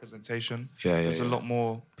all, is representation. Yeah, There's a yeah. lot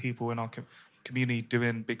more people in our community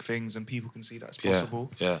doing big things, and people can see that's Yeah,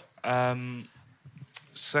 possible. yeah.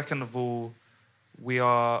 Second of all,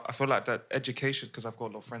 I feel like that education, because I've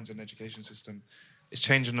got a lot of friends in the education system, it's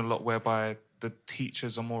changing a lot whereby the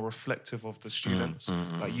teachers are more reflective of the students.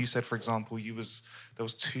 Like you said, for example, there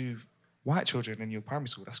was 2 white children in your primary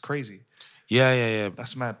school. That's crazy. Yeah.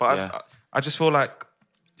 That's mad. But Yeah. I just feel like,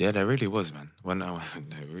 Yeah, there really was, man. When I was,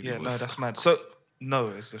 there really yeah, was. no, that's mad. So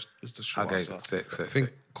is the short Okay, answer. sick. I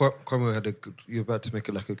think Kwame had a good... You're about to make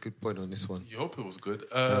a good point on this one. You hope it was good.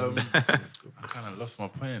 I kind of lost my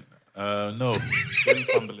point. No. Really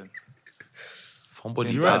fumbling. Fumble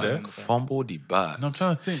the You right bag. there? Fumble the bag. No, I'm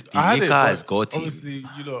trying to think. The I had it, liquor but has got him. obviously,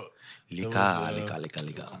 you lot. Liquor.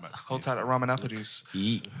 Hold tight, that rum and apple juice.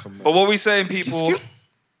 Yeah. But what we saying, people,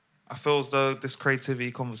 I feel as though this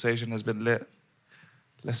creativity conversation has been lit.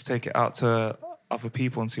 Let's take it out to other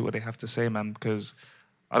people and see what they have to say, man, because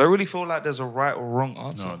I don't really feel like there's a right or wrong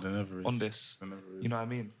answer No, there never is. on this. There never is. You know what I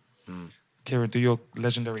mean? Kieran, do your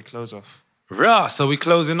legendary close off. Rah, so we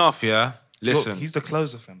closing off, yeah? Listen. Look, he's the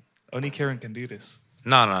closer, fam. Only Kieran can do this.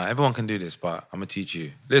 No, everyone can do this, but I'm going to teach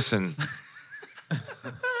you. Listen,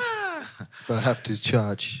 But I have to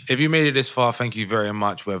charge. if you made it this far, thank you very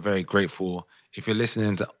much. We're very grateful. If you're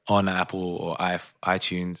listening on Apple or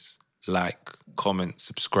iTunes, like, comment,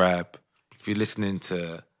 subscribe. If you're listening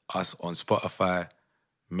to us on Spotify,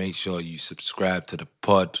 make sure you subscribe to the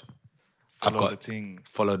pod. Follow the ting.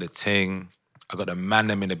 Follow the ting. I got the man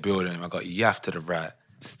them in the building. I got Yaf to the right,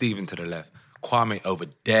 Stephen to the left, Kwame over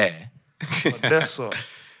there. That's all.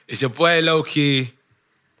 It's your boy Loki,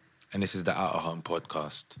 and this is the Out of Home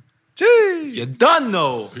podcast. Gee, you done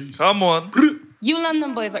know. Come on. You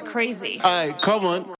London boys are crazy. Aye, come on.